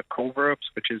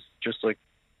cover-ups, which is just like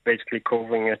basically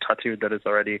covering a tattoo that is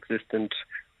already existent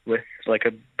with like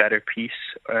a better piece.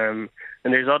 And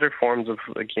there's other forms of,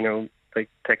 like, you know, like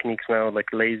techniques now, like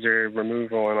laser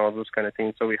removal and all those kind of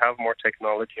things. So we have more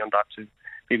technology on that to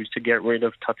maybe to get rid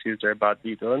of tattoos that are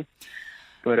badly done.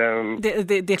 But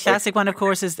the classic one, of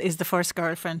course, is the first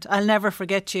girlfriend. I'll never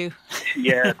forget you.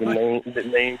 Yeah, the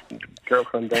name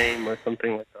girlfriend name or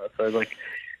something like that. So like,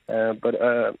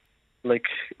 like,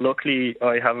 luckily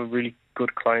I have a really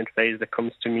good client base that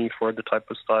comes to me for the type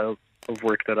of style of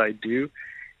work that I do,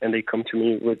 and they come to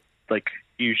me with, like,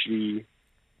 usually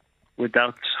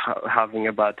without having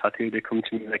a bad tattoo. They come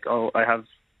to me like, oh, I have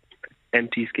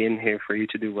empty skin here for you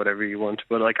to do whatever you want.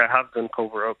 But like, I have done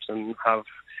cover-ups and have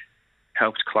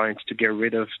helped clients to get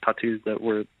rid of tattoos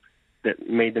that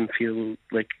made them feel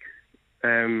like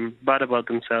bad about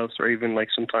themselves, or even like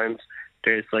sometimes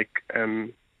there's like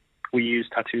we use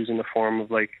tattoos in the form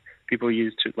of like people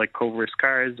use to like cover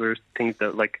scars or things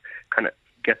that like kind of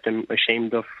get them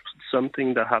ashamed of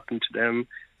something that happened to them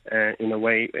in a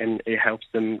way, and it helps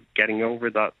them getting over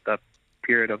that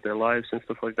period of their lives and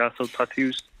stuff like that. So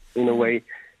tattoos in a way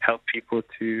help people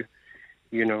to,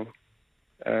 you know,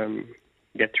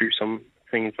 get through some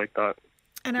things like that.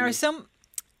 And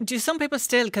do some people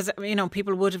still, because, you know,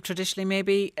 people would have traditionally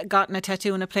maybe gotten a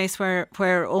tattoo in a place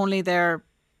where only their,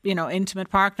 you know,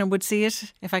 intimate partner would see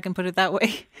it, if I can put it that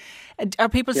way. Are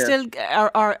people still,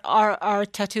 are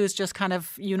tattoos just kind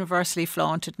of universally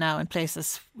flaunted now in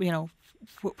places, you know,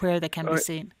 where they can be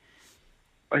seen?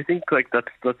 I think like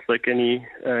that's like any,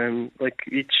 like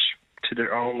each to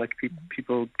their own, like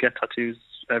people get tattoos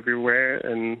everywhere,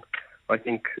 and I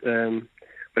think,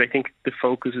 but I think the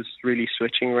focus is really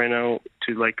switching right now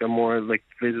to like a more like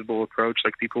visible approach.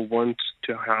 Like, people want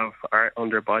to have art on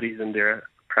their bodies and they're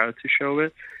proud to show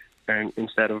it, and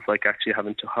instead of like actually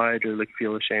having to hide or like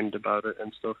feel ashamed about it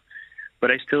and stuff. But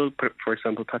I still, for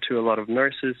example, tattoo a lot of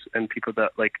nurses and people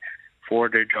that like for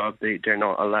their job they're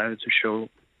not allowed to show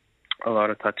a lot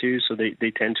of tattoos, so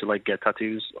they tend to like get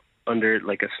tattoos under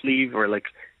like a sleeve, or like,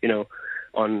 you know,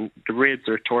 on the ribs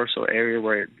or torso area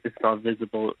where it's not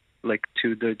visible like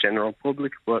to the general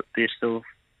public, but they still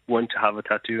want to have a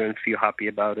tattoo and feel happy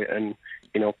about it, and,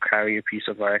 you know, carry a piece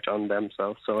of art on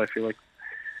themselves. So I feel like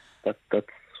that's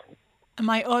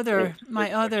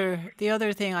The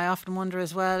other thing I often wonder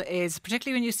as well is,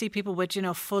 particularly when you see people with,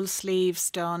 full sleeves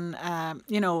done,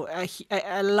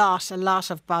 a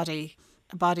lot of body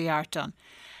art done.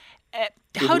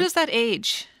 How does that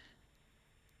age?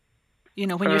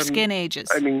 When your skin ages.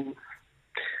 I mean,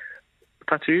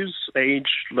 tattoos age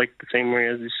like the same way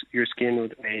as your skin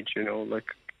would age.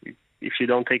 Like if you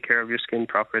don't take care of your skin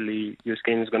properly, your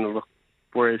skin is going to look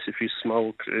worse. If you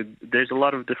smoke, there's a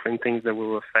lot of different things that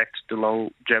will affect the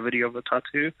longevity of a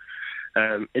tattoo.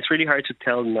 It's really hard to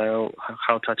tell now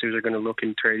how tattoos are going to look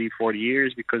in 30, 40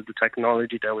 years because the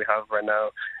technology that we have right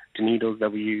now, the needles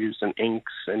that we use and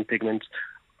inks and pigments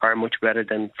are much better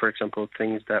than, for example,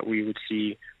 things that we would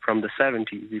see from the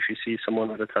 70s. If you see someone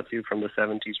with a tattoo from the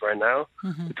 70s right now,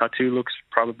 the tattoo looks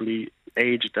probably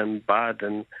aged and bad,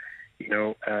 and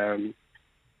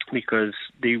because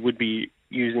they would be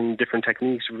using different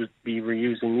techniques, would be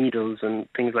reusing needles and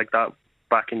things like that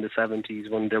back in the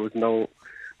 70s when there was a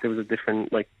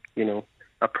different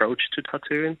approach to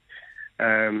tattooing.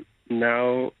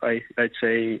 Now I'd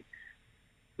say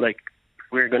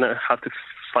we're gonna have to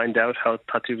find out how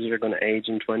tattoos are going to age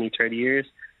in 20, 30 years.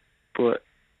 But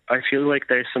I feel like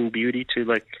there's some beauty to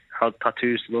how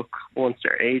tattoos look once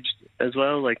they're aged as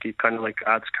well. It kind of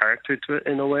adds character to it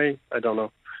in a way. I don't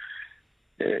know.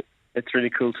 It's really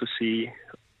cool to see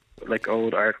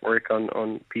old artwork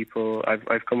on people.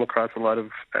 I've come across a lot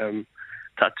of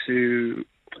tattooed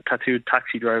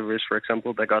taxi drivers, for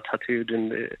example, that got tattooed in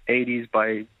the 80s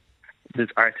by this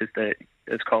artist that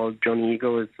is called Johnny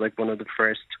Ego. It's one of the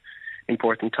first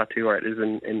important tattoo artists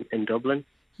in Dublin.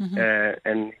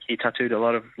 And he tattooed a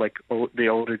lot of the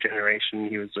older generation.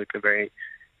 He was a very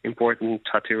important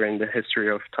tattooer in the history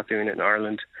of tattooing in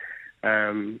Ireland.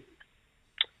 And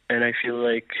I feel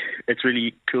like it's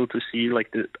really cool to see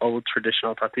the old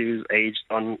traditional tattoos aged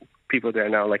on people that are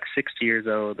now 60 years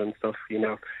old and stuff,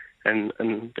 and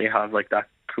they have that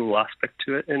cool aspect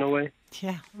to it in a way.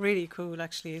 Yeah, really cool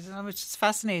actually. Which is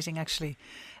fascinating actually.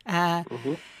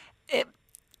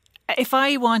 If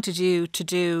I wanted you to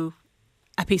do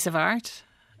a piece of art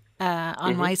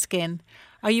on my skin,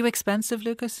 are you expensive,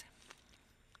 Lucas?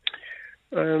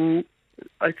 I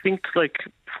think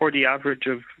for the average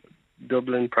of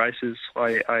Dublin prices,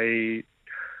 I'm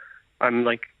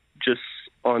just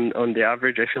on the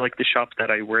average. I feel like the shop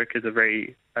that I work is a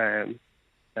very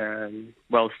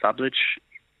well established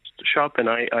shop, and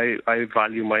I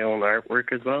value my own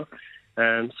artwork as well.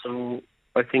 So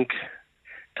I think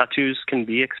tattoos can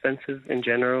be expensive in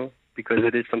general because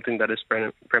it is something that is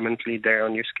permanently there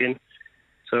on your skin.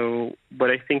 So,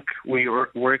 but I think we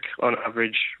work on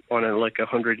average on a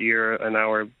 €100 an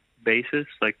hour basis,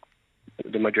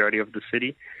 the majority of the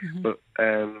city. But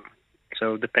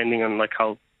so depending on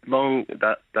how long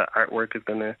that artwork is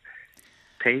gonna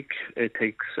take, it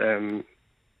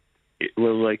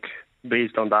will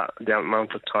based on the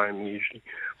amount of time usually.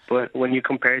 But when you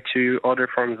compare it to other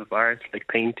forms of art like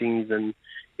paintings and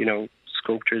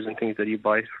sculptures and things that you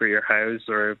buy for your house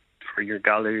or for your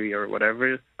gallery or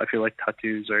whatever, I feel like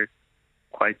tattoos are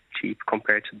quite cheap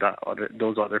compared to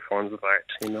those other forms of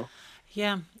art.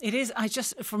 Yeah, it is.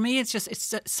 For me, it's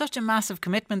such a massive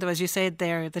commitment, though, as you said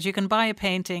there, that you can buy a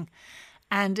painting,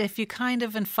 and if you kind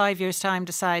of in 5 years' time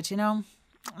decide,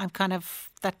 I'm kind of,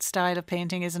 that style of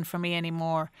painting isn't for me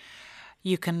anymore,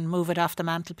 you can move it off the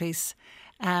mantelpiece.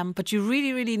 But you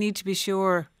really, really need to be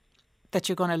sure that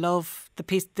you're going to love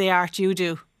the art you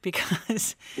do,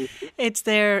 because it's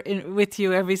there with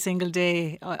you every single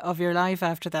day of your life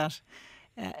after that.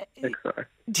 Exactly.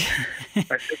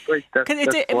 I think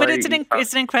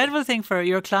it's an incredible thing for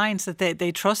your clients that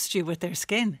they trust you with their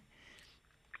skin.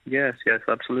 Yes,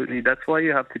 absolutely. That's why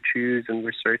you have to choose and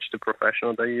research the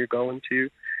professional that you're going to,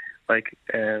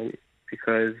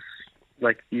 because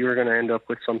you're going to end up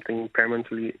with something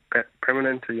permanently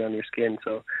on your skin.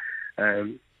 So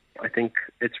I think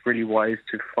it's really wise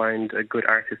to find a good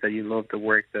artist that you love the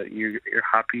work, that you're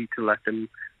happy to let them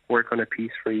work on a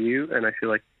piece for you. And I feel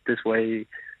like this way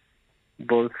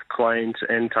both client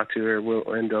and tattooer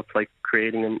will end up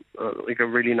creating a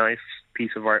really nice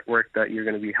piece of artwork that you're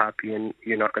going to be happy and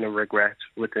you're not going to regret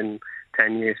within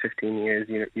 10 years, 15 years.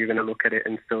 You're going to look at it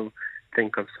and still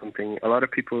think of something. A lot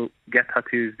of people get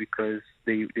tattoos because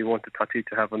they want the tattoo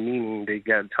to have a meaning. They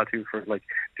get a tattoo for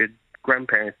their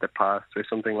grandparents that passed or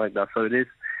something like that. So it is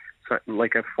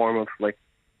a form of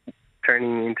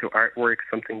turning into artwork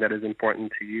something that is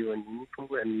important to you and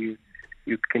meaningful, and you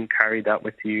can carry that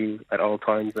with you at all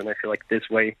times. And I feel like this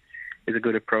way is a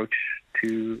good approach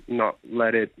to not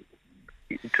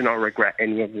regret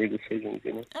any of your decisions.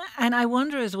 And I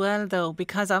wonder as well, though,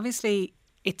 because obviously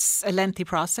it's a lengthy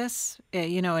process,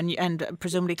 and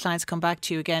presumably clients come back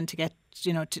to you again to get,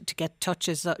 to get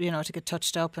touches, to get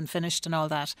touched up and finished and all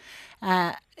that.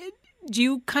 Do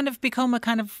you kind of become a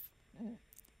kind of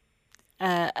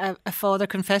a father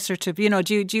confessor to,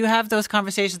 do you have those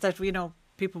conversations that,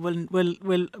 people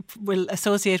will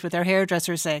associate with their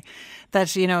hairdresser, say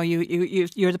that,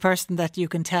 you're the person that you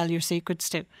can tell your secrets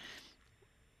to?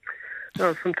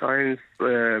 No, sometimes,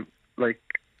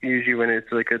 usually when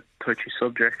it's like a touchy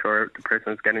subject or the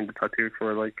person is getting the tattoo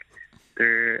for like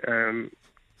their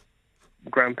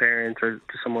grandparents or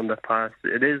to someone that passed,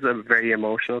 it is a very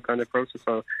emotional kind of process.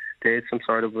 So there is some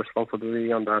sort of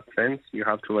responsibility on that sense. You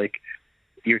have to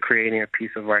you're creating a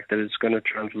piece of art that is going to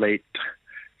translate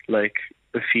like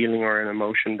a feeling or an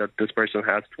emotion that this person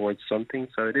has towards something.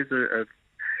 So it is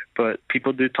but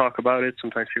people do talk about it.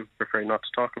 Sometimes people prefer not to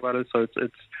talk about it. So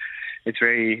it's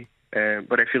very.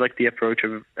 But I feel like the approach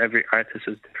of every artist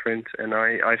is different, and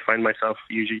I find myself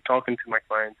usually talking to my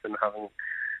clients and having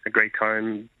a great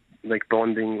time, like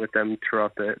bonding with them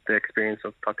throughout the experience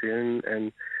of tattooing,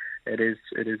 and it is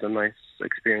a nice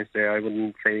experience there. I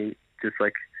wouldn't say just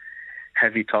like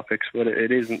heavy topics, but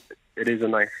it is a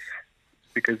nice,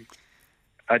 because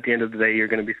at the end of the day you're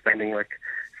going to be spending like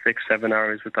 6-7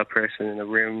 hours with that person in a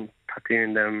room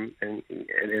tattooing them, and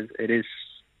it is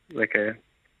like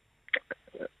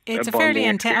it's a fairly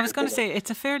intense. I was going to say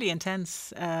it's a fairly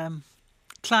intense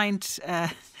client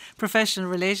professional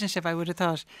relationship, I would have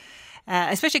thought,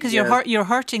 especially because you're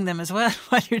hurting them as well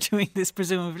while you're doing this,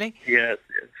 presumably. Yes.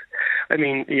 I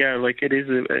mean, like it is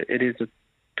a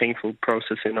painful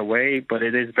process in a way, but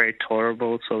it is very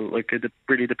tolerable. So like it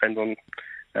really depends on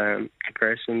the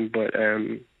person, but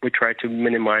we try to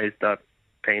minimize that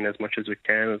pain as much as we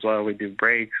can as well. We do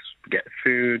breaks, we get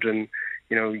food, and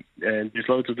there's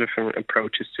loads of different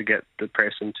approaches to get the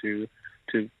person to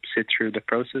sit through the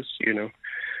process,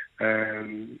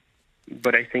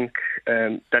 But I think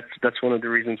that's one of the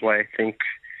reasons why I think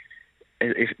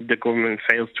if the government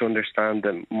fails to understand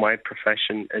that my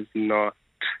profession is not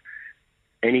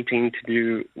anything to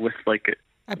do with like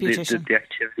the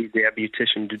activity the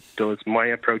beautician does. My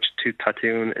approach to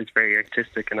tattooing is very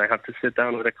artistic, and I have to sit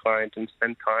down with a client and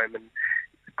spend time, and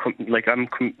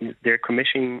they're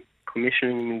commissioning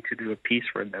me to do a piece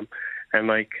for them, and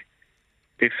like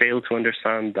they fail to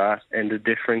understand that, and the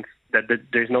difference that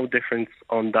there's no difference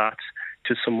on that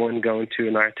to someone going to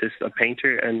an artist, a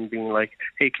painter, and being like,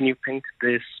 hey, can you paint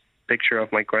this picture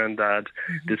of my granddad,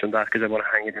 this and that, because I want to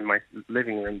hang it in my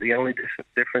living room. The only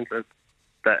difference is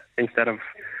that instead of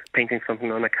painting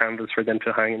something on a canvas for them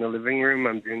to hang in the living room,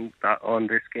 I'm doing that on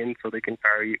their skin so they can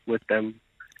carry it with them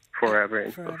forever.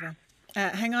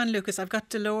 Hang on, Lucas. I've got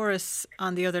Dolores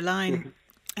on the other line.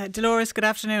 Dolores, good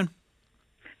afternoon.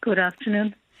 Good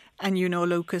afternoon. And you know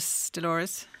Lucas,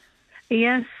 Dolores?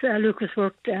 Yes, Lucas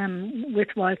worked with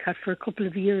Wildcat for a couple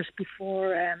of years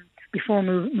before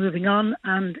moving on,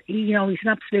 and he's an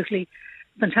absolutely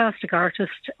fantastic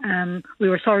artist. We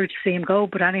were sorry to see him go,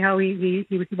 but anyhow, he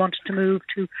wanted to move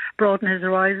to broaden his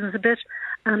horizons a bit,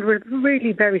 and we're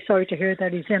really very sorry to hear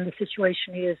that he's in the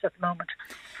situation he is at the moment.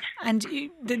 And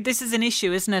this is an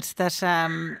issue, isn't it, that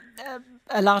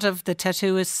a lot of the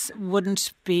tattooists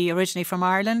wouldn't be originally from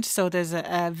Ireland, so there's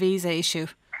a visa issue.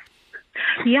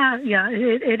 Yeah,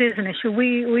 it is an issue.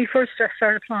 We first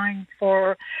started applying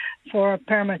for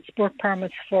permits, work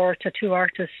permits for tattoo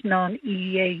artists,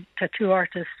 non-EEA tattoo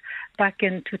artists, back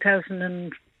in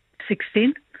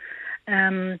 2016.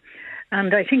 And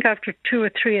I think after 2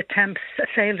 or 3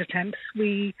 failed attempts,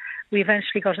 we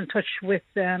eventually got in touch with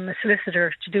a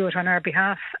solicitor to do it on our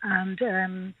behalf,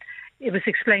 and it was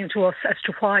explained to us as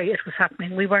to why it was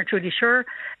happening. We weren't really sure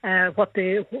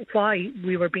why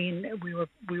we were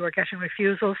getting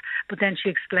refusals, but then she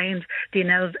explained the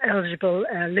ineligible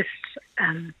list,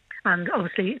 and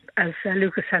obviously, as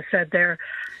Lucas has said, there,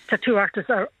 tattoo artists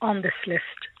are on this list.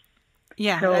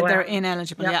 Yeah, so, they're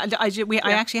ineligible. Yeah.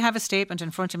 I actually have a statement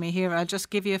in front of me here. I'll just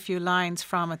give you a few lines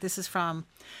from it. This is from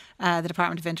the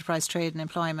Department of Enterprise, Trade and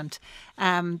Employment.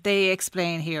 They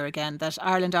explain here again that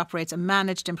Ireland operates a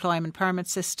managed employment permit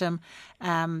system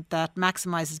that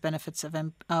maximises benefits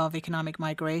of economic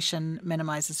migration,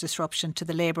 minimises disruption to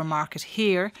the labour market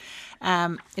here.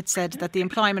 It said that the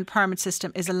employment permit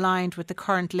system is aligned with the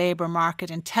current labour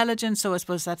market intelligence. So I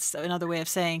suppose that's another way of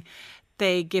saying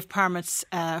they give permits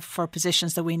for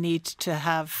positions that we need to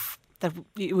have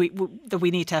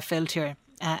filled here,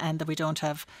 and that we don't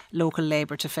have local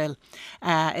labour to fill.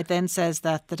 It then says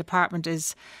that the department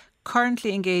is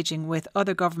currently engaging with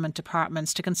other government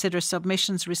departments to consider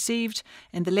submissions received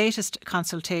in the latest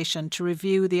consultation to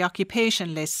review the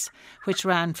occupation lists, which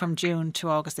ran from June to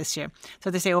August this year. So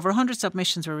they say over 100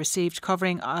 submissions were received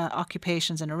covering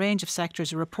occupations in a range of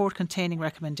sectors. A report containing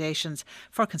recommendations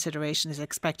for consideration is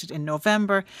expected in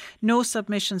November. No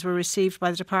submissions were received by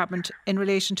the department in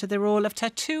relation to the role of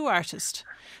tattoo artist.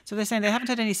 So they're saying they haven't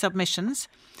had any submissions.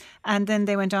 And then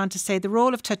they went on to say the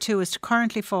role of tattooist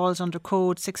currently falls under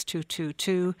Code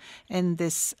 6222 in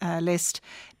this list.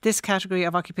 This category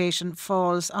of occupation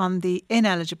falls on the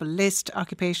ineligible list,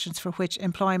 occupations for which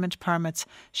employment permits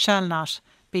shall not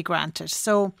be granted.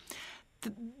 So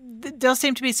there does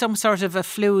seem to be some sort of a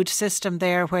fluid system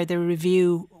there where they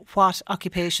review what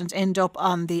occupations end up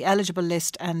on the eligible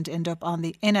list and end up on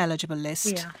the ineligible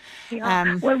list.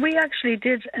 Yeah. Well, we actually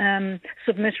did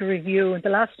submit a review the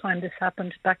last time this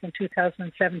happened back in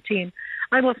 2017.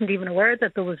 I wasn't even aware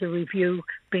that there was a review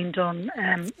being done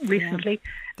recently.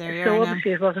 Yeah. So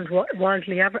obviously it wasn't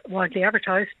widely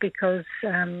advertised because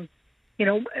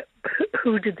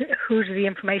who did the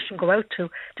information go out to?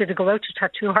 Did it go out to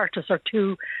tattoo artists or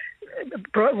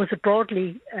was it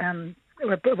broadly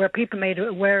where people made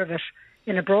aware of it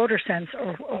in a broader sense,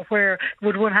 or where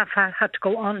would one have had to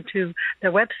go on to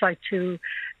their website to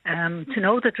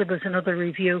know that there was another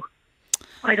review?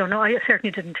 I don't know. I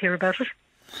certainly didn't hear about it.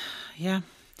 Yeah.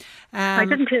 I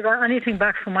didn't hear anything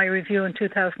back from my review in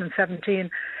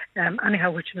 2017.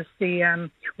 Anyhow, which was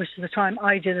the time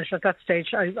I did it. At that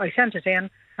stage, I sent it in,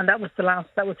 and that was the last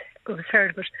that was heard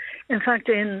of it. In fact,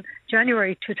 in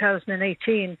January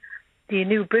 2018, the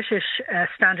new British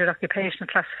standard occupational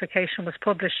classification was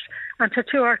published, and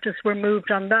tattoo artists were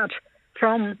moved on that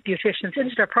from beauticians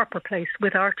into their proper place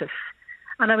with artists.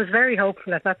 And I was very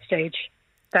hopeful at that stage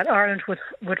that Ireland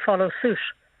would follow suit,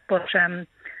 but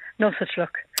no such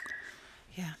luck.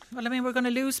 Yeah. Well, I mean, we're going to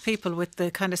lose people with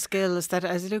the kind of skills that,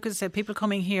 as Lucas said, people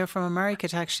coming here from America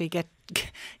to actually get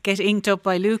inked up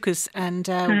by Lucas, and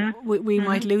we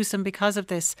might lose them because of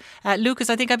this. Lucas,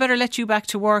 I think I better let you back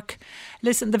to work.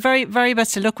 Listen, the very, very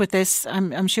best of luck with this.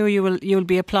 I'm sure you'll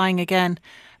be applying again,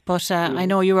 but I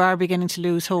know you are beginning to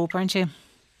lose hope, aren't you?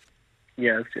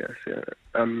 Yes. Yeah.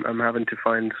 I'm having to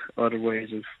find other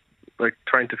ways of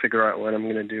trying to figure out what I'm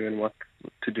going to do and what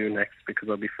to do next, because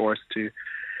I'll be forced to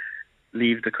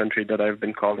leave the country that I've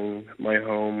been calling my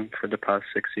home for the past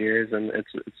 6 years, and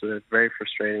it's a very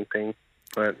frustrating thing.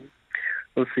 But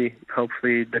we'll see.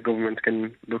 Hopefully the government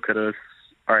can look at us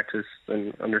artists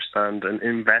and understand and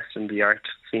invest in the art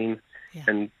scene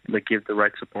and give the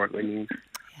right support we need.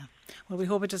 Yeah. Well, we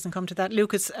hope it doesn't come to that.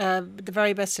 Lucas, the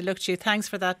very best of luck to you. Thanks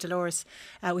for that, Dolores.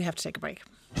 We have to take a break.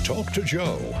 Talk to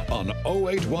Joe on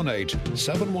 0818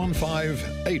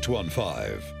 715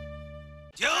 815.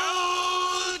 Joe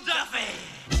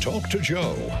Duffy! Talk to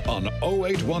Joe on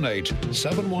 0818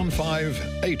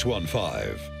 715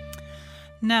 815.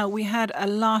 Now, we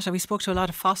spoke to a lot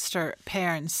of foster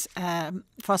parents,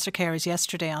 foster carers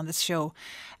yesterday on this show,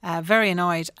 very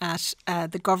annoyed at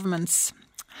the government's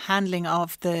handling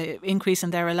of the increase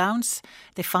in their allowance.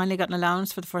 They finally got an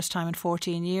allowance for the first time in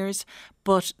 14 years,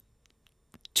 but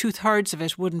 2/3 of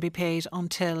it wouldn't be paid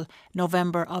until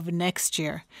November of next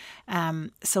year.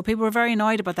 So people were very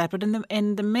annoyed about that. But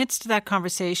in the midst of that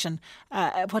conversation,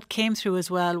 what came through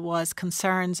as well was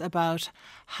concerns about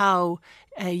how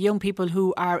young people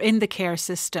who are in the care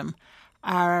system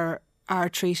are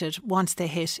treated once they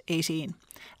hit 18.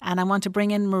 And I want to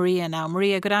bring in Maria now.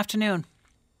 Maria, good afternoon.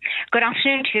 Good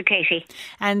afternoon to you, Katie.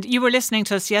 And you were listening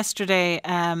to us yesterday.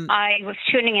 I was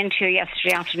tuning into you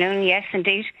yesterday afternoon, yes,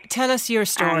 indeed. Tell us your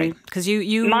story, because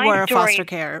you were a foster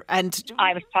carer. And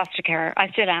I was foster carer. I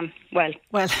still am. Well.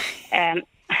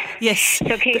 Yes.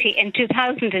 So, Katie, in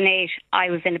 2008,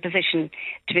 I was in a position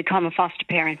to become a foster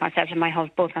parent. Both myself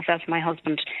and my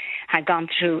husband had gone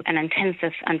through an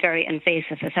intensive and very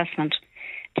invasive assessment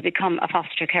to become a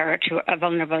foster carer to a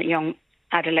vulnerable young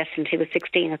adolescent. He was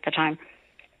 16 at the time.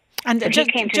 And just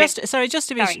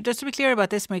to be clear about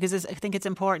this, because I think it's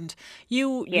important.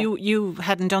 You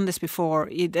hadn't done this before.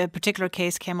 A particular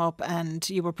case came up, and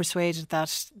you were persuaded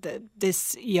that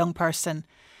this young person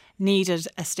needed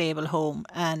a stable home,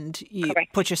 and you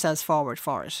put yourselves forward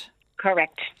for it.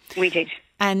 Correct, we did.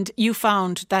 And you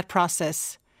found that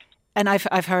process, and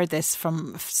I've heard this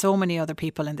from so many other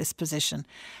people in this position,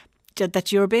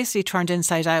 that you're basically turned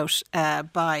inside out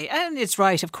by, and it's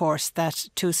right, of course, that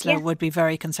TUSLA would be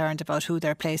very concerned about who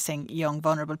they're placing young,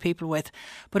 vulnerable people with.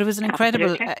 But it was an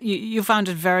incredible, you found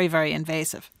it very, very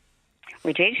invasive.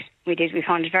 We did. We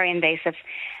found it very invasive.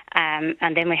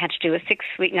 And then we had to do a 6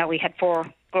 week, we had 4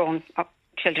 grown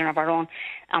children of our own,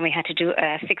 and we had to do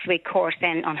a 6-week course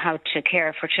then on how to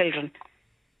care for children.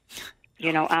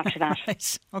 You know, after that.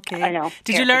 Right. Okay. I know.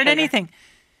 Did you learn anything?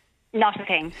 Not a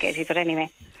thing, Katie, but anyway.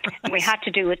 Right. We had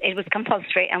to do it. It was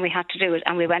compulsory and we had to do it,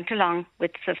 and we went along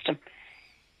with the system.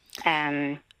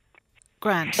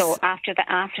 Grant. So after that,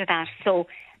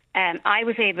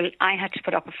 I had to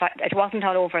put up a fight. It wasn't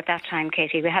all over at that time,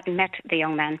 Katie. We hadn't met the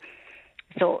young man.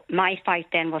 So my fight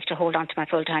then was to hold on to my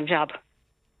full-time job.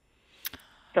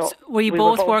 So were you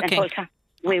both working?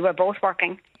 We were both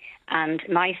working, and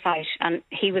my fight, and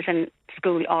he was in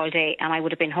school all day, and I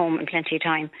would have been home in plenty of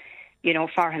time, you know,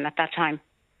 for him at that time.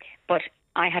 But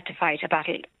I had to fight a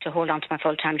battle to hold on to my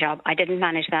full-time job. I didn't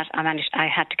manage that. I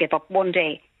had to give up one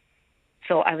day.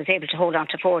 So I was able to hold on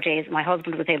to 4 days. My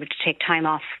husband was able to take time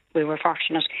off. We were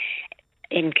fortunate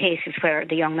in cases where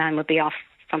the young man would be off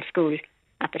from school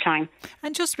at the time.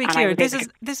 And just to be clear, this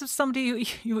is somebody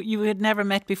you had never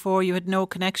met before, you had no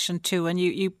connection to, and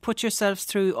you put yourselves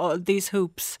through all these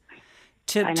hoops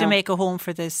to make a home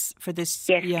for this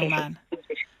young man.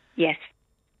 Yes,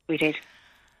 we did.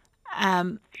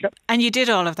 And you did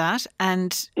all of that,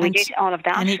 and did all of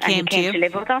that, and he came to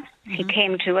live with us. Mm-hmm. He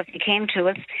came to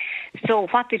us. So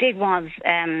what they did was,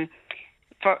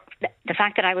 for the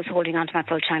fact that I was holding on to my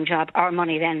full-time job, our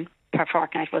money then per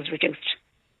fortnight was reduced.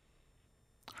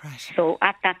 Right. So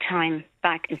at that time,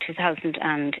 back in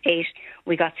 2008,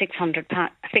 we got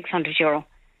 €600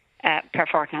 per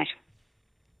fortnight.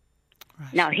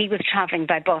 Right. Now, he was travelling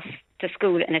by bus to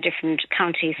school in a different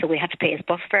county, so we had to pay his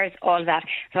bus fares, all that.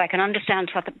 So I can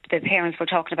understand what the parents were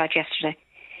talking about yesterday.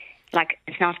 Like,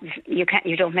 it's not,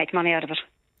 you don't make money out of it.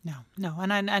 No,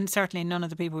 and certainly none of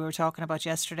the people we were talking about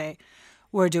yesterday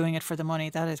were doing it for the money.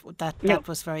 That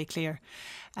was very clear.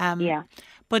 Yeah.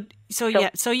 But you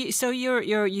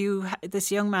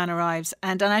this young man arrives,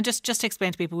 and I just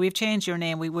explain to people, we've changed your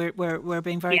name. We're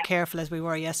being very careful, as we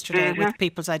were yesterday, with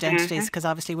people's identities, because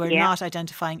obviously we're not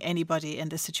identifying anybody in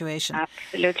this situation.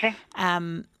 Absolutely.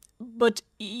 But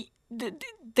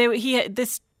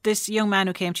this young man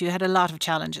who came to you had a lot of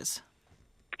challenges.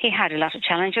 He had a lot of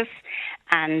challenges,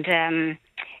 and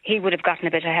he would have gotten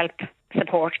a bit of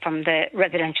support from the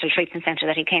residential treatment centre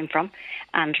that he came from,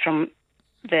 and from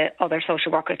the other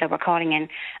social workers that were calling in.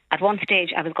 At one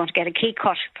stage, I was going to get a key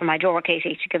cut for my door,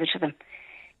 Katie, to give it to them.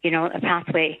 You know, a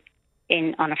pathway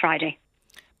in on a Friday.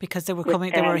 Because they were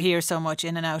coming, they were here so much,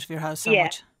 in and out of your house so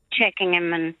much. Checking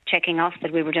him and checking us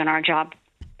that we were doing our job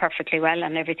perfectly well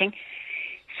and everything.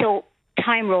 So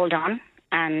time rolled on,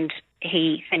 and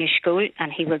he finished school,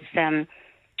 and he was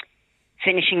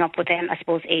finishing up with them, I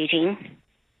suppose, 18.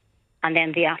 And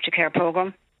then the Aftercare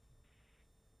programme,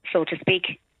 so to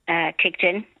speak, kicked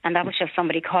in, and that was just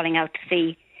somebody calling out to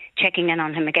see, checking in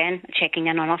on him again, checking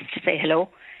in on us to say hello.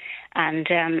 And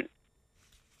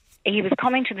he was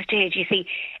coming to the stage, you see,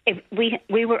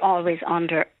 we were always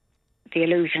under the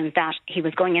illusion that he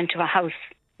was going into a house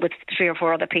with 3 or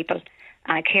 4 other people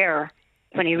and a carer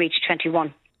when he reached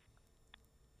 21.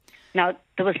 Now,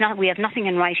 we have nothing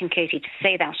in writing, Katie, to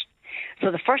say that.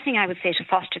 So the first thing I would say to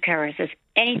foster carers is,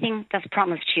 anything that's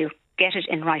promised you, get it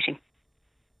in writing.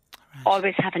 Right.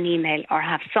 Always have an email or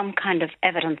have some kind of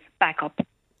evidence backup.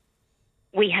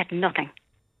 We had nothing.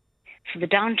 So the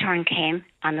downturn came,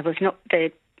 and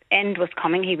the end was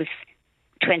coming. He was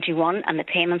 21 and the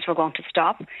payments were going to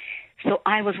stop. So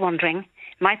I was wondering,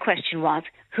 my question was,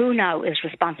 who now is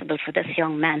responsible for this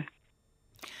young man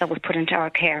that was put into our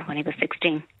care when he was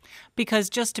 16? Because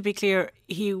just to be clear,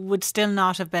 he would still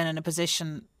not have been in a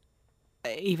position,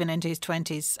 even into his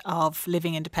 20s, of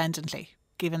living independently,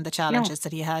 given the challenges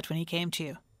that he had when he came to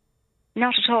you.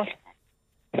 Not at all.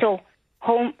 So,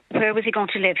 home, where was he going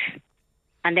to live?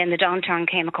 And then the downturn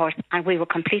came, of course, and we were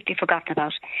completely forgotten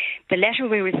about. The letter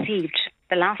we received,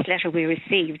 the last letter we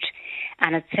received,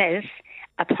 and it says,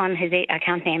 upon his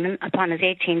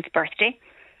 18th birthday,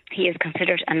 he is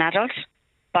considered an adult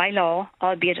by law,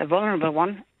 albeit a vulnerable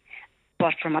one,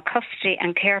 but from a custody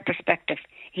and care perspective,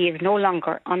 he is no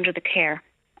longer under the care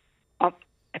of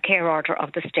a care order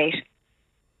of the state.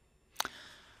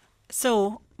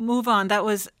 So, move on. That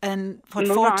was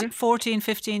 14,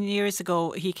 15 years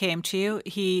ago he came to you.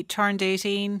 He turned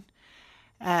 18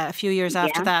 a few years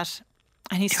after that.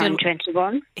 And he's turned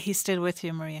 21. He's still with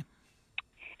you, Maria.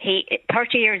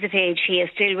 30 years of age, he is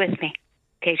still with me,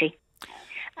 Katie.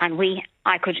 And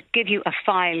I could give you a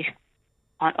file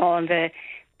on all the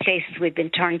places we've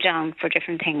been turned down for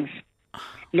different things.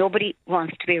 Nobody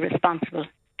wants to be responsible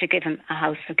to give him a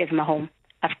house or give him a home,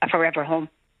 a forever home.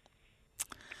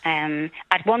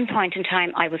 At one point in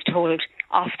time, I was told,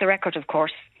 off the record, of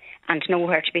course, and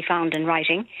nowhere to be found in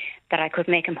writing, that I could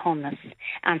make him homeless.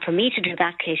 And for me to do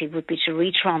that, Katie, would be to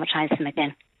re-traumatise him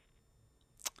again.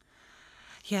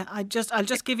 Yeah, I'll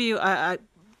just give you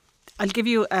I'll give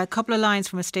you a couple of lines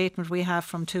from a statement we have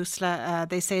from TUSLA.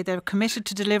 They say they're committed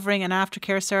to delivering an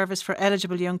aftercare service for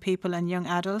eligible young people and young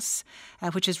adults,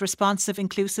 which is responsive,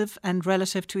 inclusive and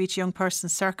relative to each young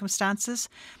person's circumstances.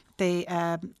 They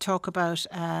talk about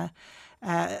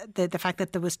the fact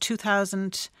that there was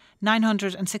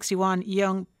 2,961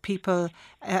 young people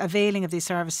availing of these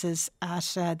services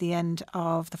at the end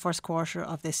of the first quarter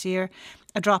of this year.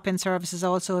 A drop-in service is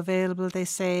also available. They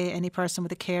say any person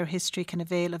with a care history can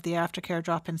avail of the aftercare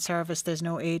drop-in service. There's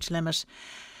no age limit.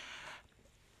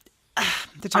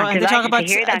 They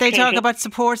talk about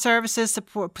support services,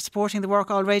 supporting the work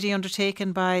already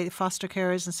undertaken by foster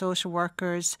carers and social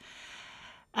workers.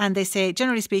 And they say,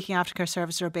 generally speaking, aftercare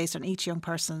services are based on each young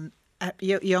person's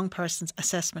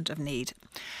assessment of need.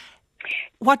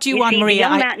 What do you want, Maria?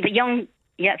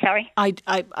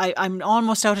 I'm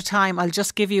almost out of time. I'll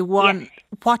just give you one. Yes.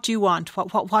 What do you want?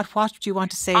 What do you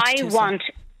want to say? I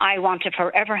want a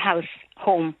forever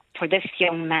home for this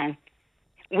young man.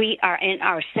 We're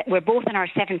both in our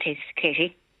 70s,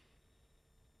 Katie.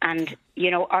 And,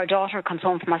 our daughter comes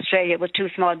home from Australia with 2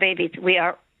 small babies. We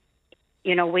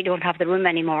don't have the room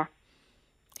anymore.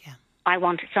 Yeah. I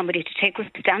want somebody to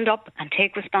stand up and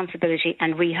take responsibility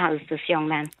and rehouse this young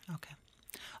man.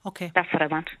 Okay. That's what I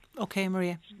want. Okay,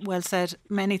 Maria. Well said.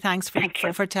 Many thanks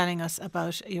for telling us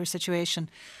about your situation.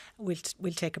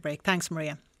 We'll take a break. Thanks,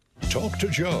 Maria. Talk to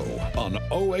Joe on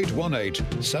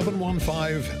 0818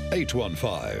 715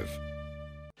 815.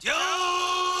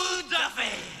 Joe Duffy.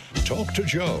 Talk to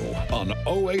Joe on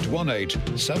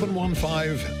 0818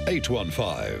 715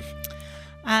 815.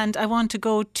 And I want to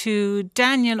go to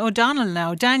Daniel O'Donnell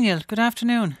now. Daniel, good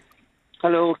afternoon.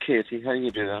 Hello, Katie. How are you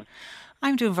doing?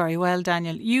 I'm doing very well,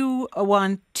 Daniel. You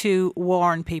want to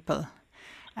warn people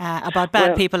about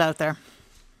bad people out there.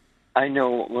 I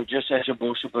know. Well, just I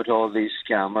suppose about all these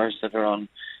scammers that are on.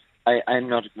 I'm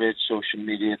not a great social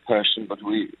media person, but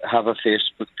we have a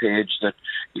Facebook page that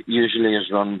usually is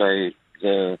run by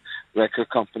the record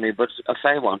company. But if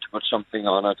I want to put something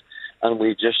on it, and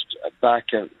we just,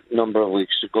 back a number of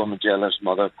weeks ago, Majella's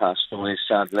mother passed away,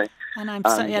 sadly. And I'm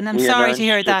sorry to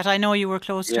hear that. I know you were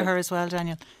close to her as well,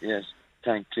 Daniel. Yes,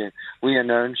 thank you. We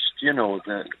announced,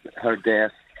 her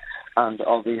death, and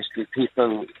obviously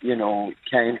people,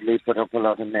 kindly put up a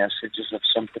lot of messages of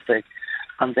sympathy.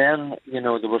 And then, there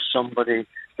was somebody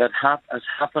that, as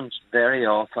happens very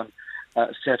often,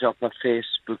 set up a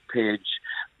Facebook page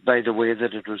by the way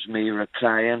that it was me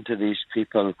replying to these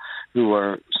people who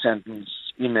were sending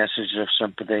messages of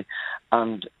sympathy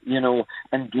and,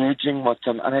 engaging with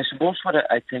them. And I suppose what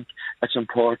I think it's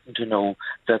important to know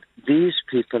that these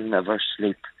people never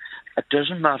sleep. It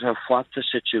doesn't matter what the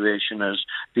situation is,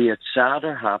 be it sad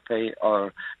or happy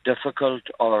or difficult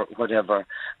or whatever.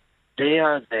 They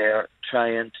are there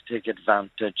trying to take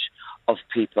advantage of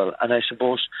people. And I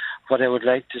suppose what I would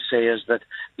like to say is that,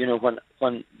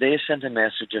 when they sent a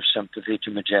message of sympathy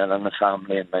to Majella and the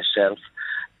family and myself,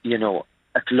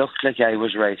 it looked like I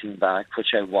was writing back,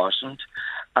 which I wasn't.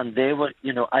 And they would,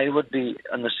 I would be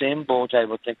in the same boat. I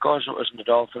would think, gosh, wasn't it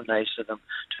awful nice of them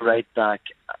to write back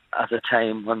at a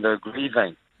time when they're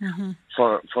grieving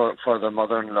for their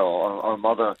mother-in-law or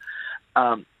mother.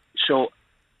 So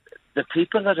the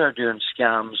people that are doing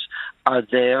scams are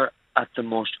there at the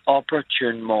most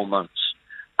opportune moments,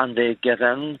 and they get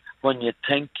in when you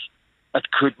think it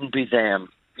couldn't be them.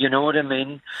 You know what I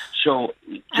mean? So,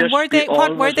 just were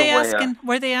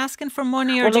they asking for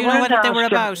money, or do you know what they were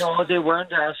about? No, they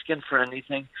weren't asking for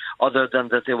anything other than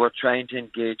that they were trying to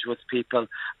engage with people,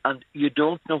 and you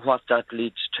don't know what that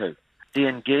leads to. The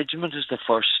engagement is the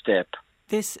first step.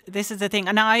 This is the thing.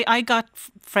 And I got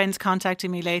friends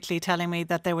contacting me lately telling me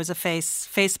that there was a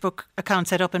Facebook account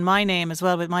set up in my name as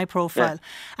well with my profile.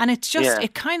 Yeah. And it's just,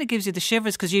 it kind of gives you the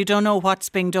shivers because you don't know what's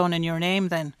being done in your name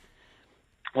then.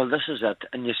 Well, this is it.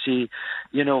 And you see,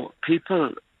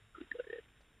 people,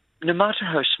 no matter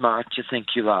how smart you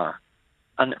think you are,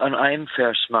 and I'm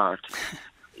fair smart,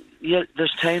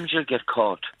 there's times you'll get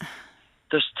caught.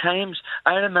 There's times,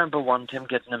 I remember one time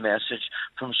getting a message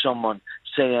from someone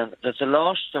saying that they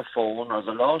lost their phone or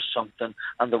they lost something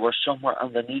and they were somewhere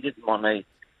and they needed money.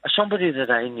 Somebody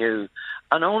that I knew.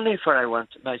 And only for I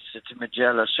went to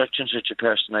Majella, such and such a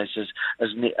person, I says,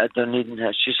 they're needing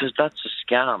help. She says, that's a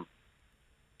scam.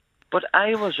 But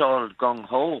I was all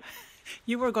gung-ho.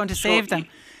 You were going to save them.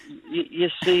 You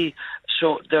see,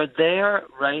 so they're there,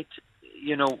 right?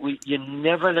 You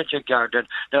never let your guard down.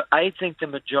 Now, I think the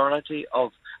majority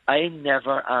of I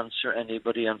never answer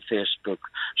anybody on Facebook.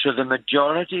 So the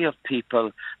majority of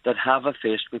people that have a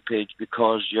Facebook page,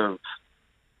 because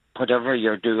whatever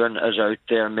you're doing is out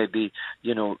there, maybe,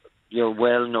 you're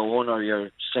well known, or you're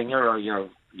a singer, or you're,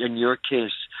 in your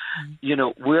case,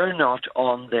 we're not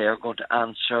on there going to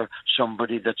answer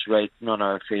somebody that's writing on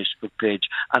our Facebook page.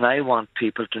 And I want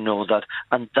people to know that.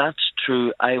 And that's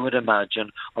true, I would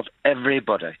imagine, of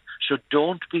everybody. So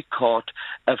don't be caught.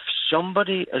 If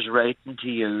somebody is writing to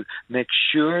you, make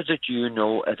sure that you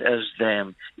know it is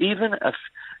them. Even if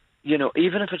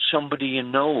it's somebody you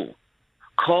know,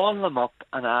 call them up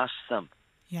and ask them.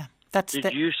 Yeah,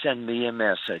 Did you send me a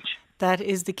message? That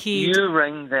is the key. You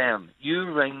ring them.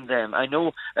 I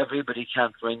know everybody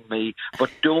can't ring me, but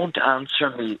don't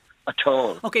answer me at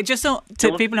all. Okay, just so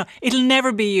people know, it'll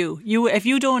never be you. If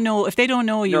they don't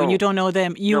know you and you don't know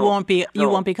them, you won't be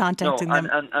contacting them.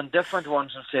 And different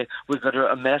ones will say, we've got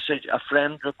a message, a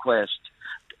friend request.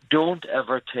 Don't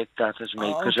ever take that as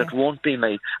me, because it won't be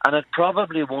me. And it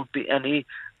probably won't be any...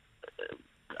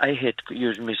 I hate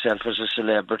using myself as a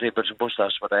celebrity, but I suppose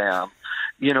that's what I am.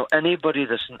 Anybody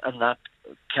that's in that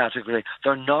category,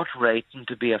 they're not writing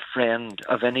to be a friend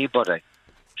of anybody.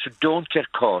 So don't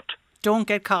get caught. Don't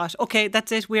get caught. Okay,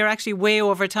 that's it. We're actually way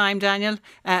over time, Daniel.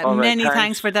 Many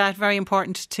thanks for that. Very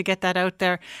important to get that out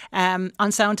there.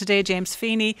 On sound today, James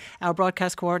Feeney, our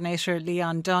broadcast coordinator,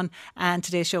 Leon Dunn, and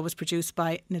today's show was produced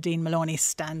by Nadine Maloney.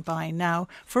 Stand by now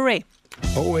for Ray.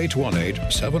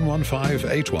 0818 715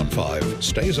 815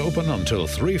 stays open until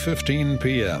 3:15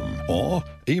 p.m. or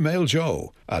email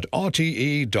joe@rte.ie.